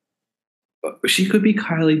 But she could be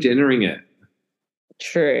Kylie Jennering it.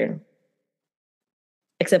 True.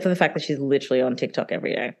 Except for the fact that she's literally on TikTok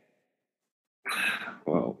every day.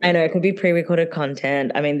 Well, I know it could be pre-recorded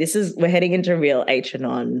content. I mean, we're heading into real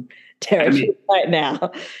H&on territory right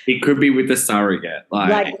now. It could be with the surrogate.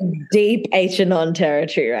 Like deep H&on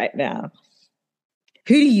territory right now.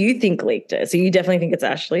 Who do you think leaked it? So you definitely think it's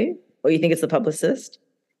Ashley? Or you think it's the publicist?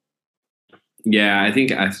 Yeah, I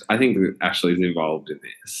think Ashley's involved in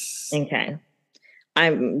this. Okay.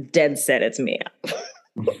 I'm dead set it's Mia.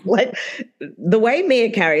 Like, the way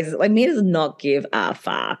Mia carries it, like, Mia does not give a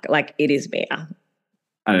fuck. Like, it is Mia.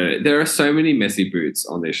 I don't know. There are so many messy boots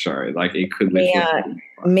on this show. Like, it could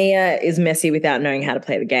Mia is messy without knowing how to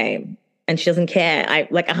play the game. And she doesn't care.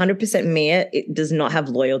 100% Mia, it does not have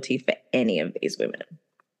loyalty for any of these women.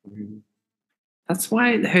 Mm-hmm. That's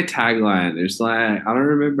why her tagline is like, I don't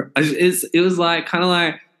remember. It was like, kind of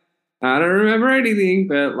like, I don't remember anything,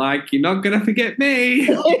 but like, you're not going to forget me.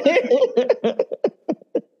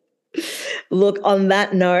 Look, on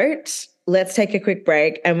that note, let's take a quick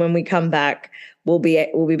break. And when we come back, we'll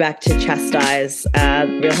be back to chastise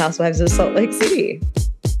Real Housewives of Salt Lake City.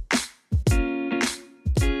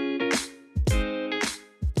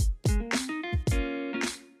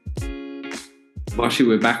 Moshi,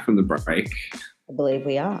 we're back from the break. I believe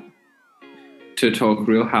we are. To talk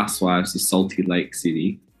Real Housewives of Salty Lake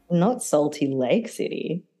City. Not Salty Lake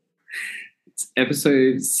City. It's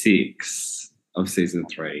episode 6 of season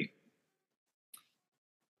 3.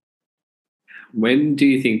 When do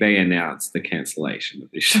you think they announced the cancellation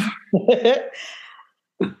of this show?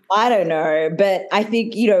 I don't know, but I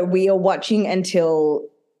think, you know, we are watching until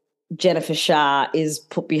Jennifer Shah is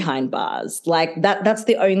put behind bars. Like that's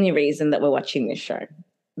the only reason that we're watching this show.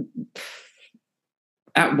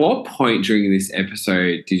 At what point during this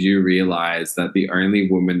episode did you realize that the only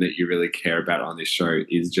woman that you really care about on this show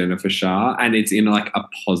is Jennifer Shah, and it's in like a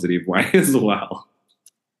positive way as well?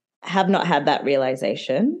 Have not had that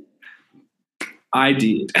realization. I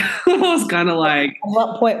did. I was kind of like, at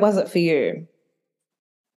what point was it for you?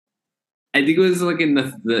 I think it was like in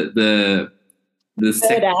the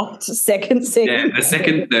third act, second scene. Yeah, the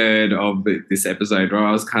second third of this episode, where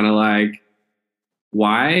I was kind of like,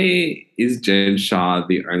 why is Jen Shah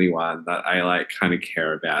the only one that I like kind of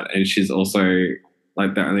care about? And she's also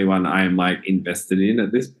like the only one I am like invested in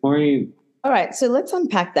at this point. All right, so let's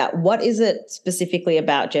unpack that. What is it specifically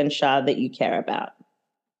about Jen Shah that you care about?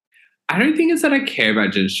 I don't think it's that I care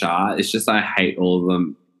about Jen Shah. It's just I hate all of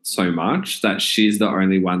them so much that she's the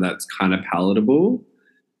only one that's kind of palatable.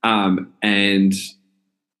 And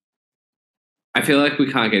I feel like we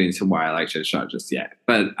can't get into why I like Jen Shah just yet.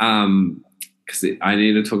 But because I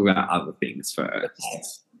need to talk about other things first. Okay.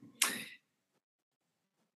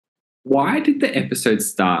 Why did the episode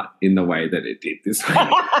start in the way that it did this week?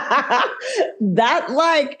 That,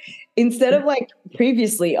 like, instead of like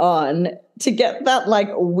previously on, to get that like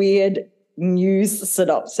weird news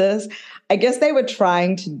synopsis, I guess they were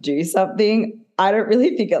trying to do something. I don't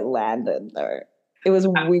really think it landed though. It was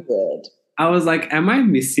weird. I was like, am I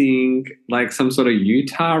missing like some sort of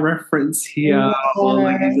Utah reference here? Yeah. Or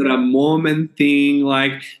like, is it a Mormon thing?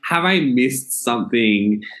 Like, have I missed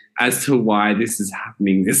something as to why this is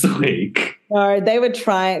happening this week? No, they were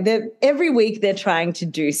trying. Every week they're trying to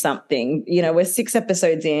do something. You know, we're 6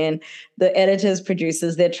 episodes in. The editors,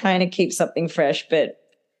 producers, they're trying to keep something fresh, but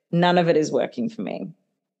none of it is working for me.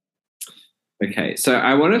 Okay, so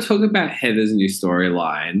I want to talk about Heather's new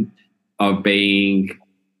storyline of being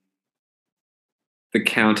the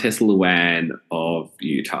Countess Luann of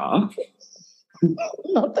Utah.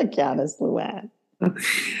 Not the Countess Luann.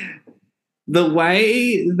 The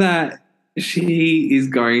way that she is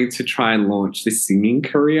going to try and launch this singing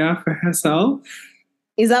career for herself.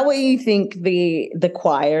 Is that what you think the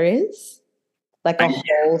choir is? Like a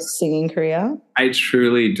whole singing career? I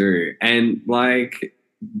truly do. And like,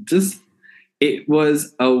 just, it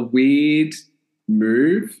was a weird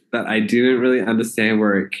move that I didn't really understand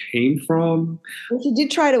where it came from. Well, she did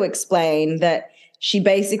try to explain that she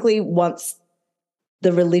basically wants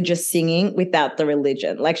the religious singing without the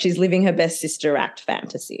religion. Like she's living her best sister act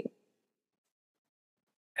fantasy.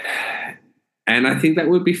 And I think that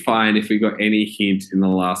would be fine if we got any hint in the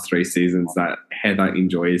last 3 seasons that Heather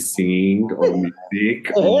enjoys singing or music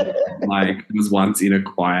or like was once in a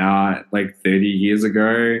choir like 30 years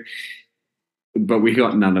ago. But we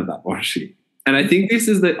got none of that, was she? And I think this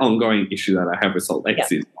is the ongoing issue that I have with Salt Lake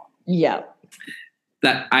City. Yeah.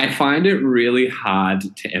 That I find it really hard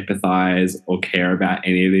to empathize or care about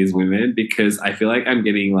any of these women because I feel like I'm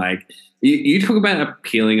getting like, you talk about a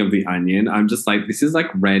peeling of the onion. I'm just like, this is like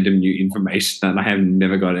random new information that I have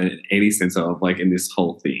never gotten any sense of like in this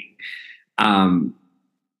whole thing.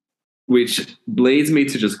 Which leads me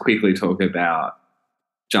to just quickly talk about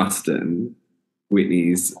Justin,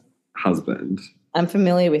 Whitney's husband. I'm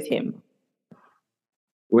familiar with him.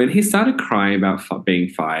 When he started crying about being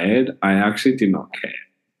fired, I actually did not care.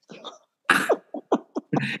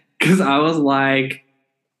 Because I was like,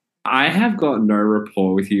 I have got no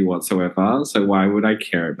rapport with you whatsoever, so why would I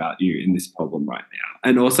care about you in this problem right now?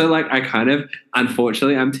 And also, like, I kind of,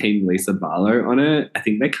 unfortunately, I'm team Lisa Barlow on it. I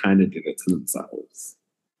think they kind of did it to themselves.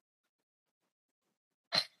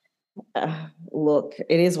 Look,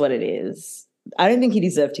 it is what it is. I don't think he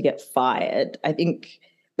deserved to get fired.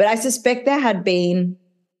 But I suspect there had been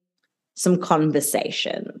some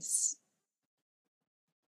conversations.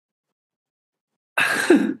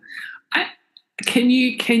 Can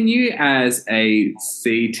you as a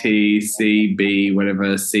CTCB,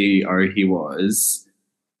 whatever CEO he was,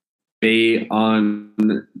 be on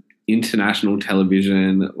international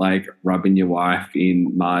television like rubbing your wife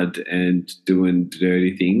in mud and doing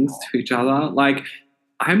dirty things to each other? Like,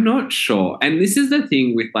 I'm not sure. And this is the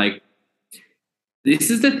thing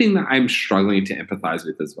that I'm struggling to empathize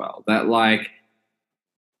with as well. That like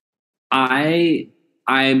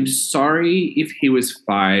I'm sorry if he was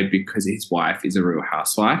fired because his wife is a real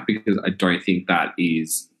housewife, because I don't think that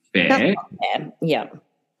is fair. That's not fair. Yeah.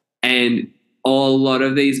 And a lot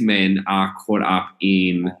of these men are caught up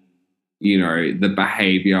in, you know, the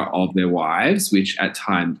behavior of their wives, which at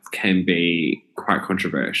times can be quite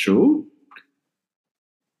controversial.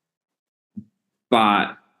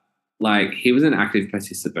 But like, he was an active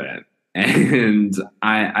participant, and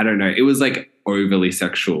I don't know, it was like overly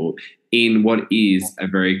sexual in what is a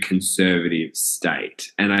very conservative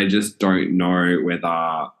state. And I just don't know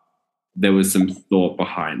whether there was some thought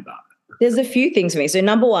behind that. There's a few things for me. So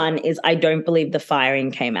number one is I don't believe the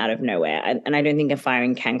firing came out of nowhere. And I don't think a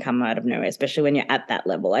firing can come out of nowhere, especially when you're at that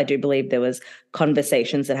level. I do believe there was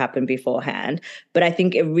conversations that happened beforehand. But I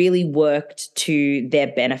think it really worked to their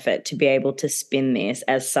benefit to be able to spin this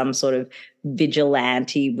as some sort of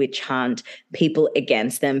vigilante witch hunt, people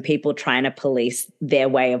against them, people trying to police their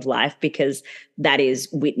way of life, because that is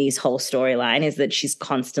Whitney's whole storyline, is that she's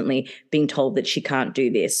constantly being told that she can't do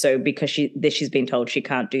this. So because she's been told she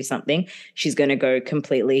can't do something, she's going to go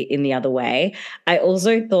completely in the other way. I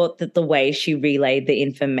also thought that the way she relayed the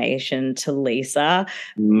information to Lisa,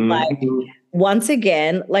 like once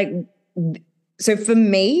again, like, so for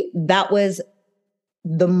me, that was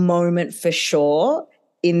the moment for sure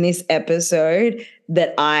in this episode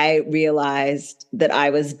that I realized that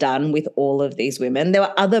I was done with all of these women. There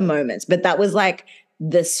were other moments, but that was like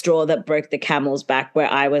the straw that broke the camel's back,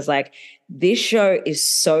 where I was like, this show is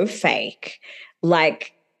so fake.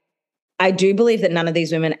 Like, I do believe that none of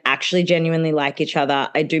these women actually genuinely like each other.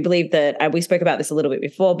 I do believe that, we spoke about this a little bit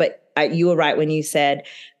before, but you were right when you said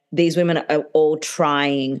these women are all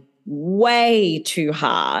trying way too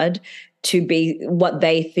hard to be what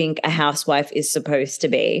they think a housewife is supposed to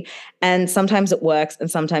be. And sometimes it works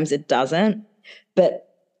and sometimes it doesn't. But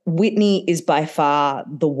Whitney is by far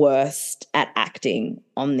the worst at acting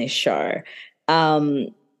on this show.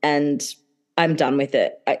 And I'm done with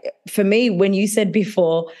it. For me, when you said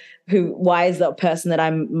before, why is the person that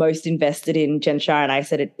I'm most invested in Jen Shah, and I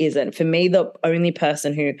said it isn't. For me, the only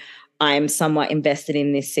person who I'm somewhat invested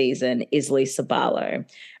in this season is Lisa Barlow.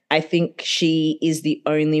 I think she is the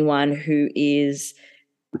only one who is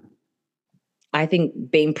I think,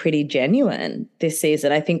 been pretty genuine this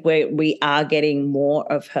season. I think we are getting more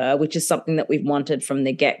of her, which is something that we've wanted from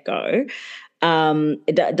the get-go.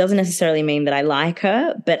 It doesn't necessarily mean that I like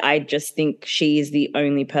her, but I just think she is the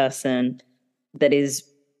only person that is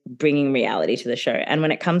bringing reality to the show. And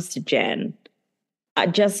when it comes to Jen, I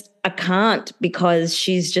can't, because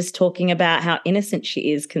she's just talking about how innocent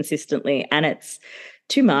she is consistently, and it's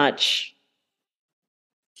too much.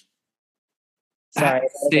 Sorry. That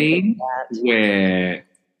scene where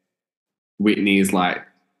Whitney's like,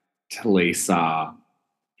 to Lisa,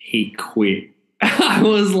 he quit. I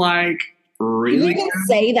was like, really? She didn't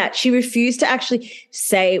say that. She refused to actually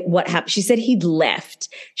say what happened. She said he'd left.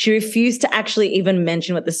 She refused to actually even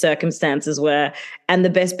mention what the circumstances were. And the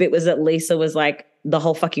best bit was that Lisa was like, the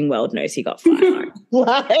whole fucking world knows he got fired.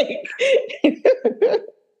 Like,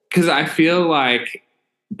 because I feel like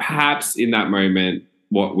perhaps in that moment,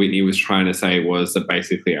 what Whitney was trying to say was that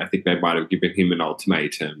basically I think they might have given him an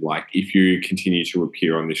ultimatum, like, if you continue to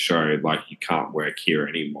appear on the show, like, you can't work here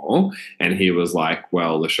anymore. And he was like,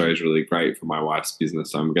 well, the show's really great for my wife's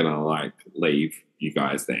business, so I'm going to, like, leave you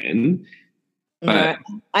guys then. But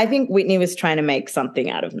no, I think Whitney was trying to make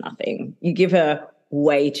something out of nothing. You give her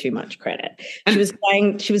way too much credit. She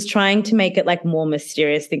was trying to make it, like, more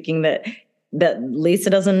mysterious, thinking that Lisa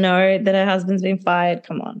doesn't know that her husband's been fired.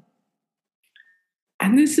 Come on.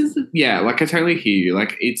 And this is, yeah, like, I totally hear you.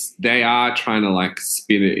 Like, they are trying to, like,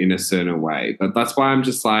 spin it in a certain way. But that's why I'm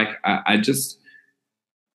just like,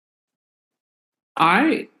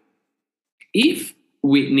 if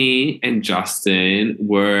Whitney and Justin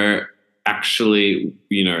were actually,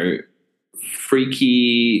 you know,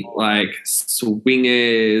 freaky, like,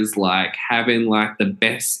 swingers, like, having, like, the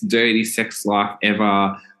best dirty sex life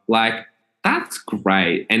ever, like, that's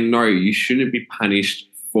great. And no, you shouldn't be punished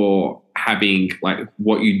for having, like,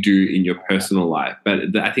 what you do in your personal life.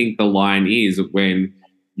 But I think the line is when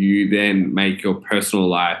you then make your personal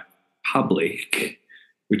life public,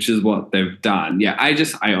 which is what they've done. Yeah,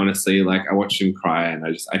 I honestly, like, I watched him cry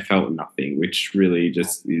and I felt nothing, which really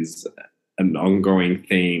just is an ongoing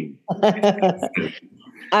theme.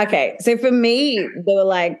 Okay, so for me, there were,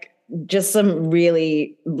 like, just some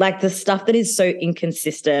really, like, the stuff that is so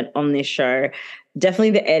inconsistent on this show.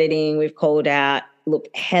 Definitely the editing we've called out.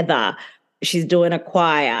 Look, Heather, she's doing a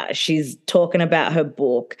choir. She's talking about her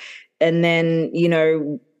book. And then, you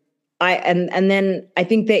know, and then I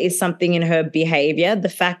think there is something in her behavior. The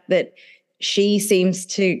fact that she seems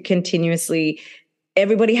to continuously,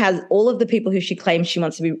 everybody has, all of the people who she claims she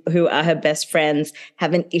wants to be, who are her best friends,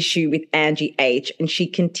 have an issue with Angie H, and she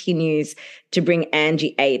continues to bring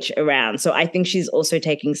Angie H around. So I think she's also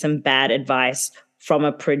taking some bad advice from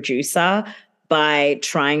a producer by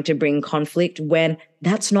trying to bring conflict when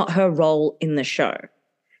that's not her role in the show.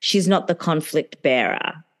 She's not the conflict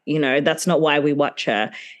bearer. You know, that's not why we watch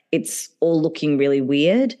her. It's all looking really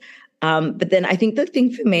weird. But then I think the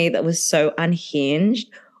thing for me that was so unhinged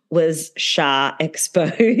was Shah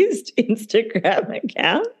exposed Instagram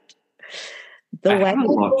account. I have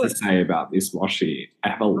a lot to say about this, Washi.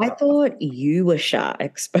 I thought you were Shah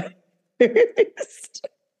exposed.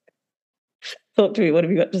 Talk to me. What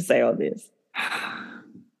have you got to say on this?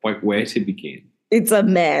 Like, where to begin? It's a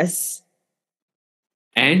mess.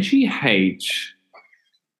 Angie H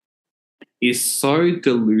is so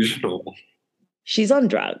delusional. She's on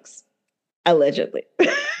drugs, allegedly.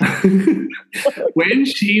 When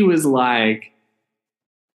she was like,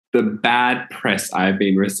 the bad press I've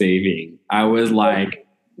been receiving, I was like,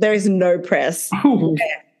 there is no press.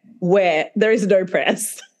 Where? There is no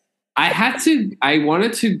press. I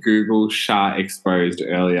wanted to Google Shah exposed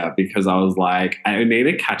earlier because I was like, I need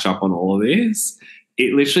to catch up on all of this.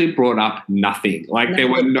 It literally brought up nothing. Like, there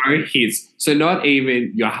were no hits. So not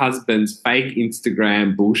even your husband's fake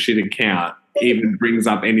Instagram bullshit account even brings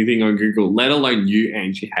up anything on Google, let alone you,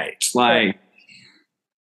 Angie H. Like,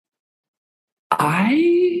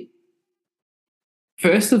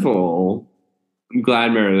 first of all, I'm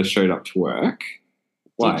glad Meredith showed up to work.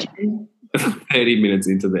 Like, 30 minutes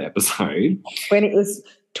into the episode. When it was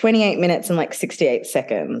 28 minutes and like 68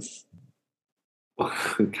 seconds. Well,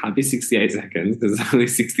 it can't be 68 seconds. There's only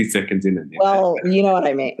 60 seconds in it. Well, you know what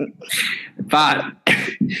I mean. But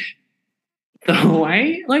the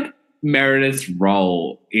way, like, Meredith's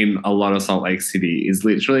role in a lot of Salt Lake City is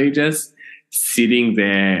literally just sitting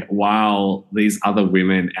there while these other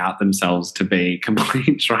women out themselves to be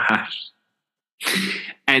complete trash.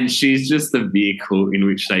 And she's just the vehicle in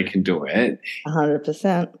which they can do it.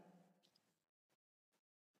 100%.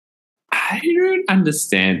 I don't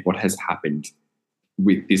understand what has happened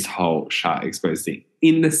with this whole Shah exposed thing,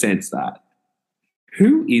 in the sense that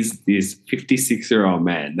who is this 56-year-old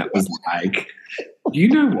man that was like, you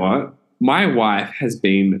know what? My wife has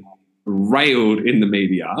been railed in the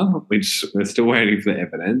media, which we're still waiting for the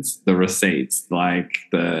evidence, the receipts, like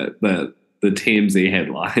the TMZ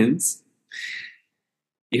headlines.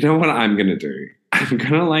 You know what I'm going to do? I'm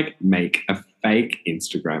going to like make a fake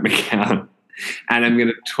Instagram account and I'm going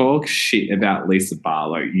to talk shit about Lisa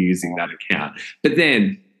Barlow using that account. But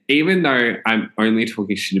then, even though I'm only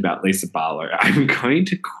talking shit about Lisa Barlow, I'm going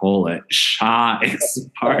to call it Shah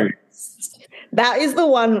Exposed. That is the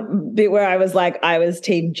one bit where I was like, I was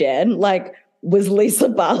Team Jen. Like, was Lisa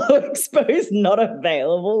Barlow exposed not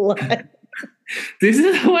available? Like, this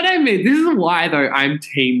is what I mean. This is why, though, I'm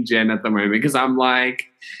Team Jen at the moment, because I'm like,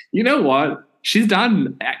 you know what? She's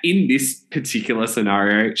done, in this particular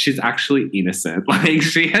scenario, she's actually innocent. Like,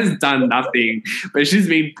 she has done nothing, but she's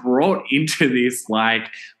been brought into this, like,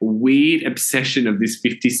 weird obsession of this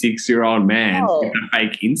 56-year-old man with a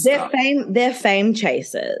fake Insta. They're fame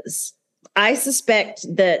chasers. I suspect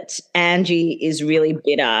that Angie is really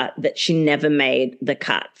bitter that she never made the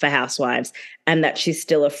cut for Housewives and that she's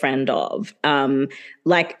still a friend of.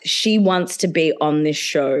 Like, she wants to be on this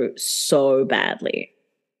show so badly.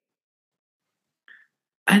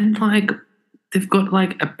 And, like, they've got,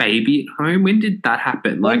 like, a baby at home. When did that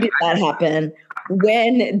happen? When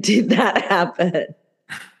did that happen?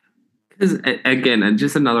 Because, again, and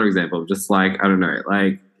just another example of just, like, I don't know,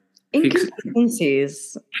 like,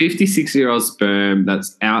 inconsistencies. 56-year-old sperm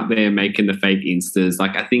that's out there making the fake Instas.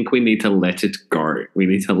 Like, I think we need to let it go. We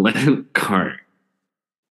need to let it go.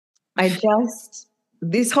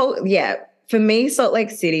 For me, Salt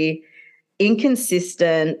Lake City,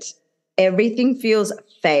 inconsistent. Everything feels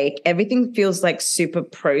fake. Everything feels like super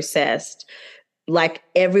processed. Like,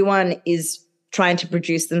 everyone is trying to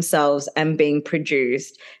produce themselves and being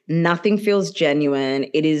produced. Nothing feels genuine.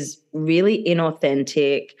 It is really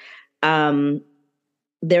inauthentic.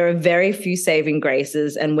 There are very few saving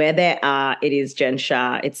graces, and where there are, it is Jen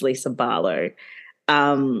Shah, it's Lisa Barlow.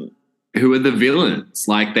 Who are the villains?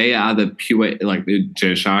 Like, they are the pure, like the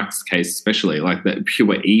Jen Shah's case especially, like the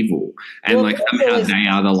pure evil. And well, like somehow they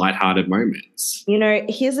are the lighthearted moments. You know,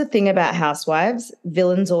 here's the thing about Housewives,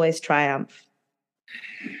 villains always triumph.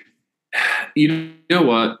 You know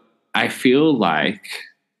what? I feel like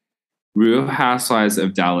Real Housewives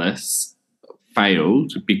of Dallas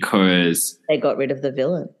failed because they got rid of the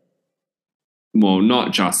villain. Well,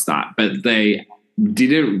 not just that, but they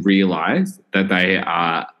didn't realize that they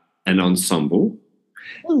are an ensemble.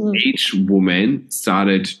 Mm-hmm. Each woman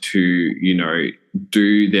started to, you know,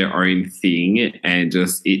 do their own thing, and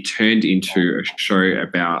just it turned into a show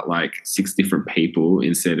about like 6 different people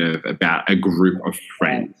instead of about a group of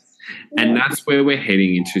friends. Yeah. And that's where we're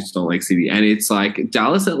heading into Salt Lake City. And it's like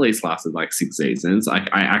Dallas at least lasted like 6 seasons.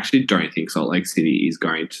 Like, I actually don't think Salt Lake City is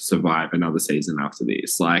going to survive another season after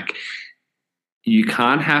this. Like, you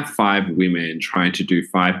can't have 5 women trying to do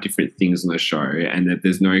 5 different things on the show and that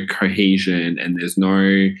there's no cohesion and there's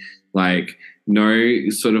no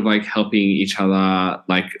sort of like helping each other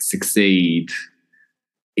like succeed.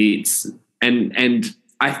 It's and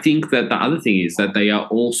I think that the other thing is that they are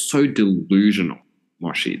all so delusional,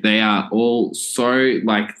 Moshi. They are all so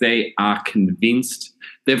like they are convinced.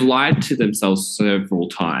 They've lied to themselves several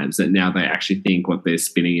times that now they actually think what they're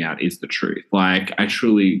spinning out is the truth. Like, I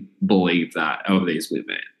truly believe that of these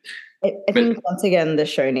women. I think, once again, the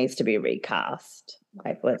show needs to be recast.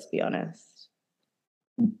 Like, let's be honest.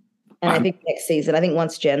 And I think next season, I think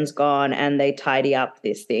once Jen's gone and they tidy up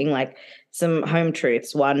this thing, like some home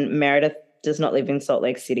truths. One, Meredith does not live in Salt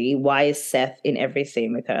Lake City. Why is Seth in every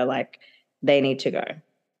scene with her? Like, they need to go.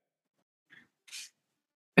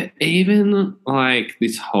 But even like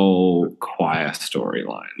this whole choir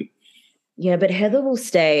storyline. Yeah, but Heather will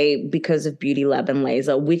stay because of Beauty Lab and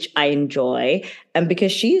Laser, which I enjoy, and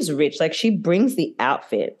because she is rich. Like, she brings the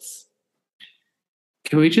outfits.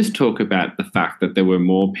 Can we just talk about the fact that there were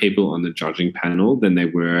more people on the judging panel than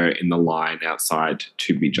there were in the line outside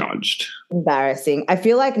to be judged? Embarrassing. I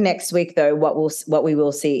feel like next week, though, what we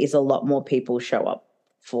will see is a lot more people show up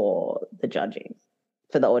for the judging,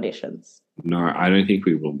 for the auditions. No, I don't think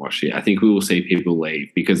we will, Moshi. I think we will see people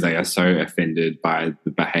leave because they are so offended by the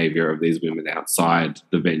behaviour of these women outside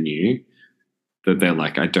the venue that they're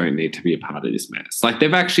like, I don't need to be a part of this mess. Like,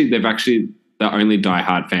 they've actually the only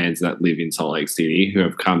diehard fans that live in Salt Lake City who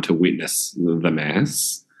have come to witness the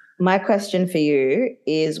mess. My question for you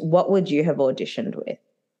is, what would you have auditioned with?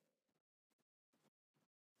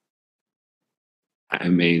 I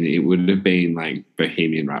mean, it would have been like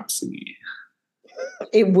Bohemian Rhapsody.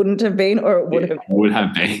 It wouldn't have been, or it would have been? Would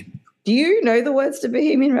have been. Do you know the words to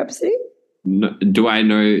Bohemian Rhapsody? No, do I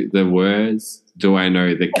know the words? Do I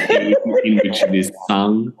know the key in which it is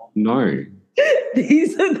sung? No.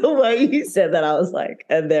 These are the way you said that. I was like,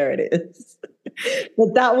 and there it is.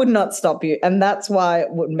 But that would not stop you. And that's why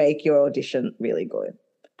it would make your audition really good.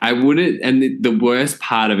 I wouldn't. And the worst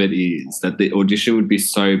part of it is that the audition would be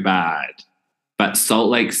so bad, but Salt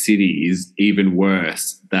Lake City is even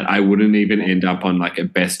worse, that I wouldn't even end up on like a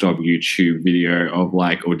best of YouTube video of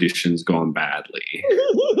like auditions gone badly.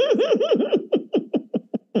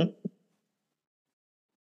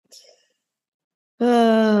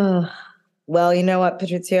 Well, you know what,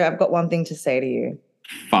 Patrizio? I've got one thing to say to you.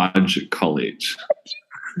 Fudge College.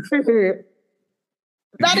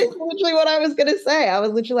 That is literally what I was going to say. I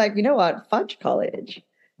was literally like, you know what? Fudge College.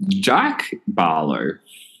 Jack Barlow.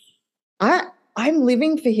 I'm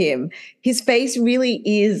living for him. His face really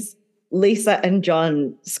is Lisa and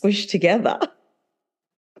John squished together.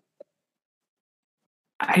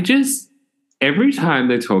 Every time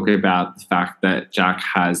they talk about the fact that Jack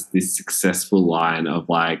has this successful line of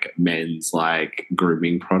like men's like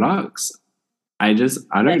grooming products, I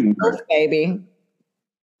don't know. Baby.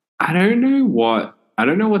 I don't know what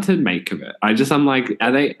to make of it. I'm like,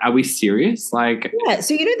 are we serious? Like, yeah.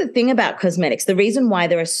 So, you know, the thing about cosmetics, the reason why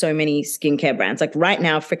there are so many skincare brands, like right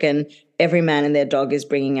now, freaking every man and their dog is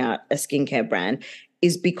bringing out a skincare brand,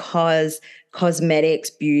 is because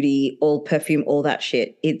cosmetics, beauty, all perfume, all that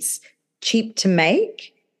shit, it's cheap to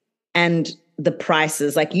make, and the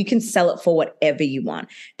prices, like you can sell it for whatever you want.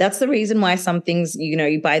 That's the reason why some things, you know,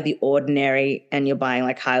 you buy The Ordinary and you're buying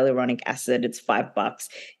like hyaluronic acid, it's $5.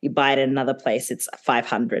 You buy it at another place, it's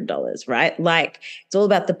 $500, right? Like it's all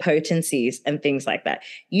about the potencies and things like that.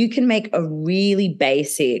 You can make a really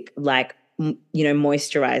basic, like, you know,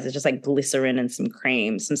 moisturizer, just like glycerin and some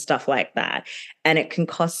cream, some stuff like that. And it can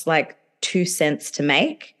cost like 2 cents to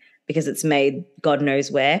make, because it's made God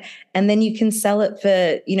knows where. And then you can sell it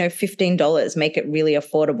for, you know, $15, make it really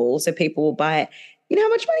affordable so people will buy it. You know how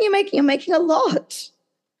much money you're making? You're making a lot.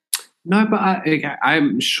 No, but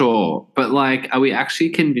I'm sure. But like, are we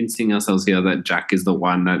actually convincing ourselves here that Jack is the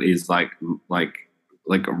one that is like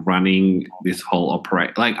running this whole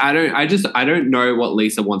operation? Like, I don't know what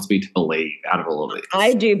Lisa wants me to believe out of all of this.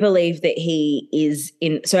 I do believe that he is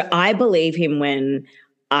so I believe him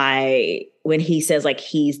when he says like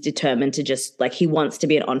he's determined to just like he wants to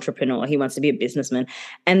be an entrepreneur, he wants to be a businessman.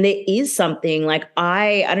 And there is something like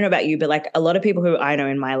I don't know about you, but like a lot of people who I know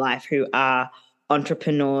in my life who are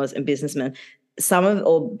entrepreneurs and businessmen,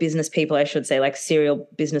 or business people, I should say, like serial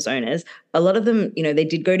business owners, a lot of them, you know, they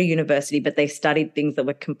did go to university, but they studied things that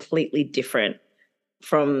were completely different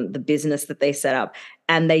from the business that they set up.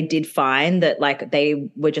 And they did find that like they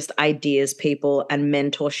were just ideas people, and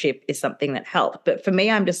mentorship is something that helped. But for me,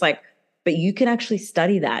 I'm just like, but you can actually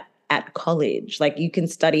study that at college. Like you can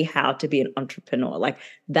study how to be an entrepreneur. Like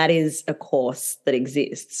that is a course that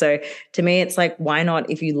exists. So to me, it's like, why not,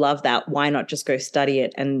 if you love that, why not just go study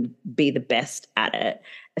it and be the best at it?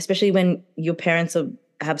 Especially when your parents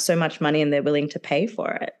have so much money and they're willing to pay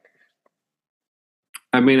for it.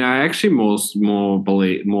 I mean, I actually more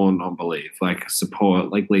not believe, like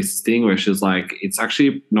support, like Lisa's thing, where she's like, it's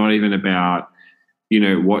actually not even about, you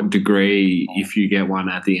know, what degree, if you get one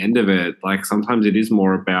at the end of it. Like sometimes it is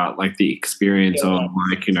more about like the experience of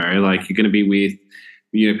like, you know, like you're going to be with,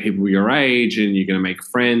 you know, people your age, and you're going to make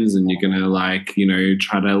friends, and you're going to like, you know,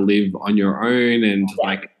 try to live on your own, and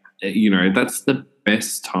like, you know, that's the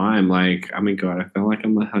best time. Like, I mean, God, I feel like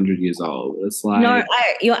I'm 100 years old. It's like, no,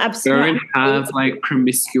 you're absolutely don't have like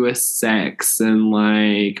promiscuous sex and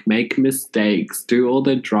like make mistakes, do all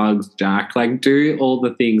the drugs, Jack, like do all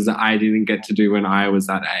the things that I didn't get to do when I was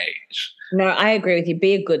that age. No, I agree with you.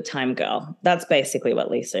 Be a good time girl. That's basically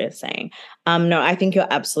what Lisa is saying. No, I think you're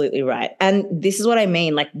absolutely right. And this is what I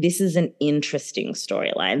mean. Like, this is an interesting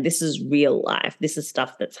storyline. This is real life. This is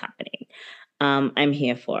stuff that's happening. I'm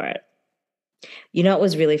here for it. You know what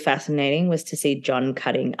was really fascinating was to see John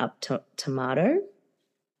cutting up tomato,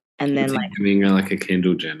 and then like doing like a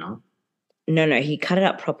Kendall Jenner. No, he cut it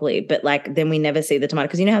up properly, but like then we never see the tomato,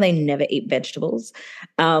 because you know how they never eat vegetables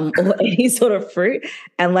or any sort of fruit,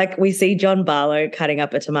 and like we see John Barlow cutting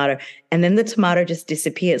up a tomato, and then the tomato just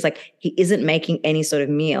disappears. Like he isn't making any sort of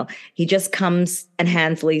meal. He just comes and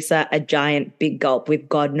hands Lisa a giant big gulp with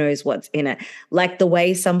God knows what's in it, like the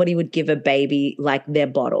way somebody would give a baby like their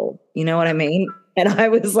bottle. You know what I mean? And I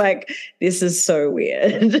was like, this is so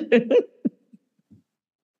weird.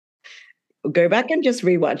 Go back and just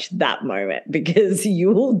rewatch that moment, because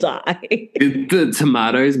you will die. Did the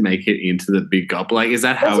tomatoes make it into the big gulp? Like, is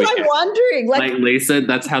that how? That's what I'm wondering. Like Lisa,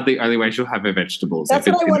 that's how the only way she'll have her vegetables. That's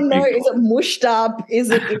what I want to know. Is it mushed up? Is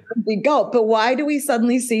it a big gulp? But why do we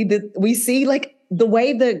suddenly see that? We see like the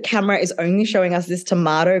way the camera is only showing us this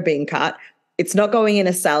tomato being cut, it's not going in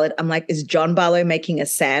a salad. I'm like, is John Barlow making a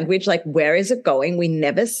sandwich? Like, where is it going? We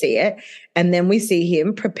never see it. And then we see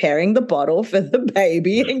him preparing the bottle for the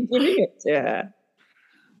baby and giving it to her.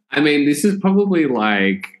 I mean, this is probably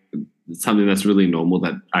like something that's really normal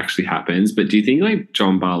that actually happens. But do you think like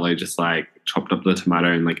John Barlow just like chopped up the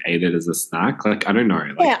tomato and like ate it as a snack? Like, I don't know.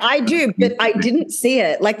 Like, yeah, I do, but I didn't see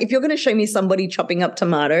it. Like, if you're going to show me somebody chopping up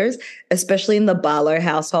tomatoes, especially in the Barlow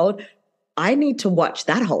household, I need to watch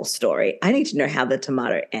that whole story. I need to know how the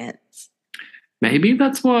tomato ends. Maybe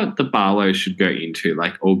that's what the Barlow should go into,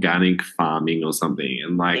 like organic farming or something.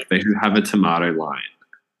 And like they should have a tomato line.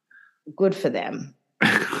 Good for them.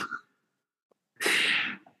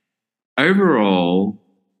 Overall,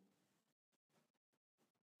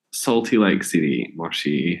 Salty Lake City,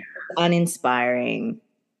 Moshi. Uninspiring.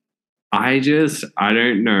 I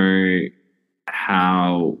don't know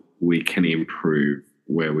how we can improve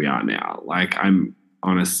where we are now. Like I'm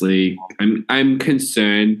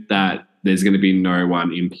concerned that there's going to be no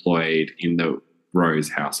one employed in the Rose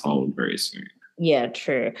household very soon. Yeah,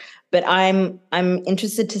 true. But I'm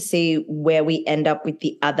interested to see where we end up with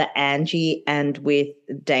the other Angie and with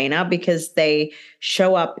Dana, because they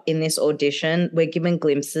show up in this audition. We're given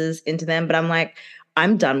glimpses into them, but I'm like,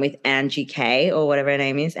 I'm done with Angie K or whatever her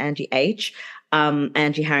name is, Angie H,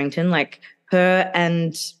 Angie Harrington. Like her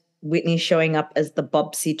and Whitney showing up as the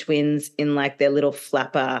Bobbsey twins in like their little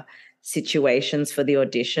flapper situations for the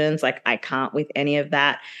auditions. Like I can't with any of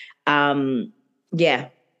that. Yeah.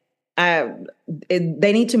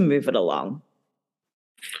 They need to move it along.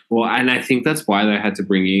 Well, and I think that's why they had to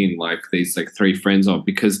bring in like these like three friends on,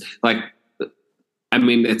 because like, I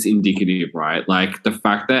mean, it's indicative, right? Like the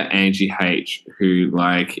fact that Angie H, who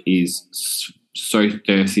like is so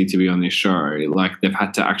thirsty to be on this show, like they've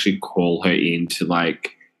had to actually call her in to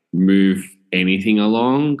like move anything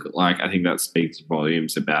along. Like I think that speaks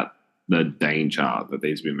volumes about the danger that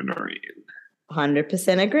these women are in.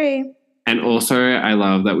 100% agree. And also, I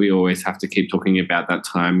love that we always have to keep talking about that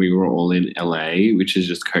time we were all in LA, which is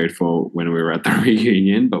just code for when we were at the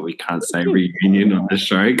reunion, but we can't say reunion on the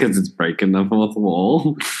show because it's breaking the fourth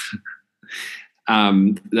wall.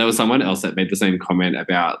 There was someone else that made the same comment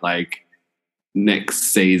about like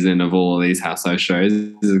next season of all of these housewife shows,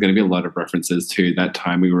 there's going to be a lot of references to that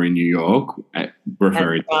time we were in New York,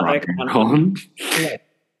 referring to BravoCon.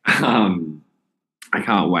 I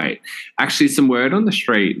can't wait. Actually, some word on the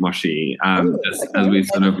street, Moshi, as we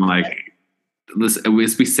sort of like,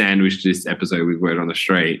 as we sandwiched this episode with word on the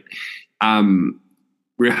street.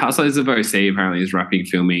 Real Housewives of OC apparently is wrapping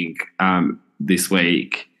filming this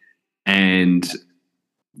week, and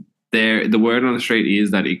the word on the street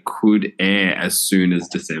is that it could air as soon as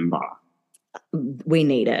December. We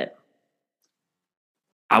need it.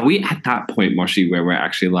 Are we at that point, Moshi, where we're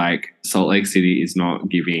actually like Salt Lake City is not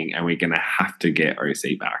giving and we're going to have to get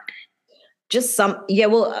OC back?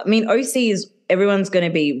 Well, I mean, OC is, everyone's going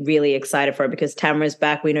to be really excited for it because Tamara's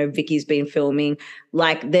back. We know Vicky's been filming.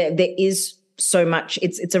 Like there is so much.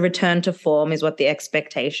 It's a return to form is what the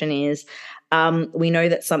expectation is. We know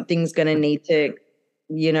that something's going to need to,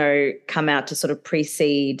 come out to sort of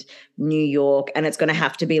precede New York, and it's going to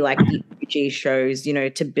have to be like the OG shows,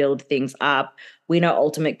 to build things up. We know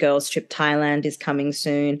Ultimate Girls Trip Thailand is coming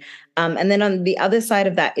soon. And then on the other side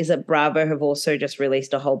of that is that Bravo have also just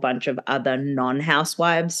released a whole bunch of other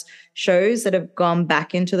non-Housewives shows that have gone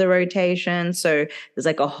back into the rotation. So there's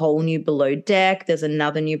like a whole new Below Deck. There's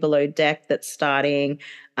another new Below Deck that's starting.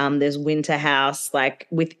 There's Winter House. Like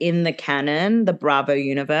within the canon, the Bravo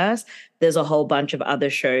universe, there's a whole bunch of other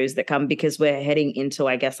shows that come because we're heading into,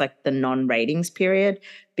 I guess, like the non-ratings period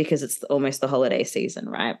because it's almost the holiday season,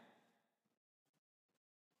 right?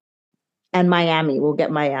 And Miami, we'll get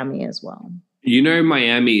Miami as well.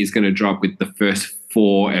 Miami is going to drop with the first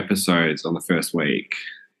 4 episodes on the first week.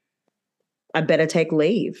 I better take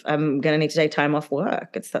leave. I'm going to need to take time off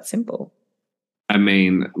work. It's that simple. I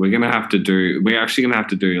mean, we're actually going to have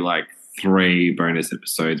to do like 3 bonus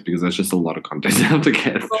episodes because there's just a lot of content to have to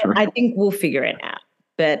get through. I think we'll figure it out.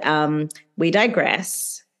 But we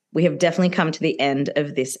digress. We have definitely come to the end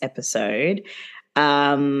of this episode.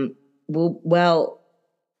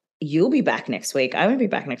 You'll be back next week. I won't be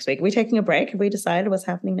back next week. Are we taking a break? Have we decided what's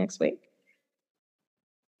happening next week?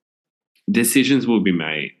 Decisions will be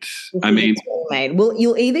made. Well,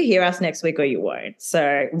 you'll either hear us next week or you won't.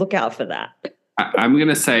 So look out for that. I'm going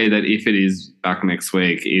to say that if it is back next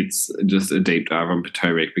week, it's just a deep dive on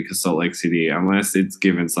Potomac because Salt Lake City, unless it's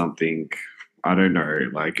given something, I don't know,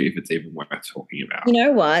 like if it's even worth talking about. You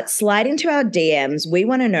know what? Slide into our DMs. We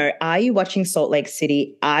want to know, are you watching Salt Lake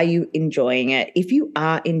City? Are you enjoying it? If you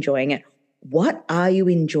are enjoying it, what are you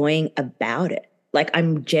enjoying about it? Like,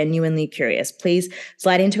 I'm genuinely curious. Please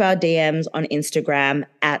slide into our DMs on Instagram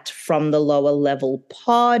at From the Lower Level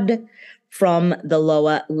Pod, From the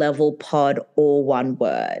Lower Level Pod, all one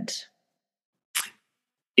word.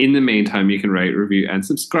 In the meantime, you can rate, review, and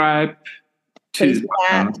subscribe to the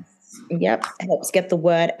podcast. Yep, helps get the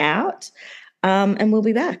word out. And we'll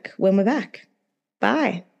be back when we're back.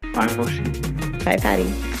 Bye. Bye, Moshi. Bye,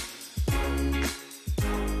 Patty.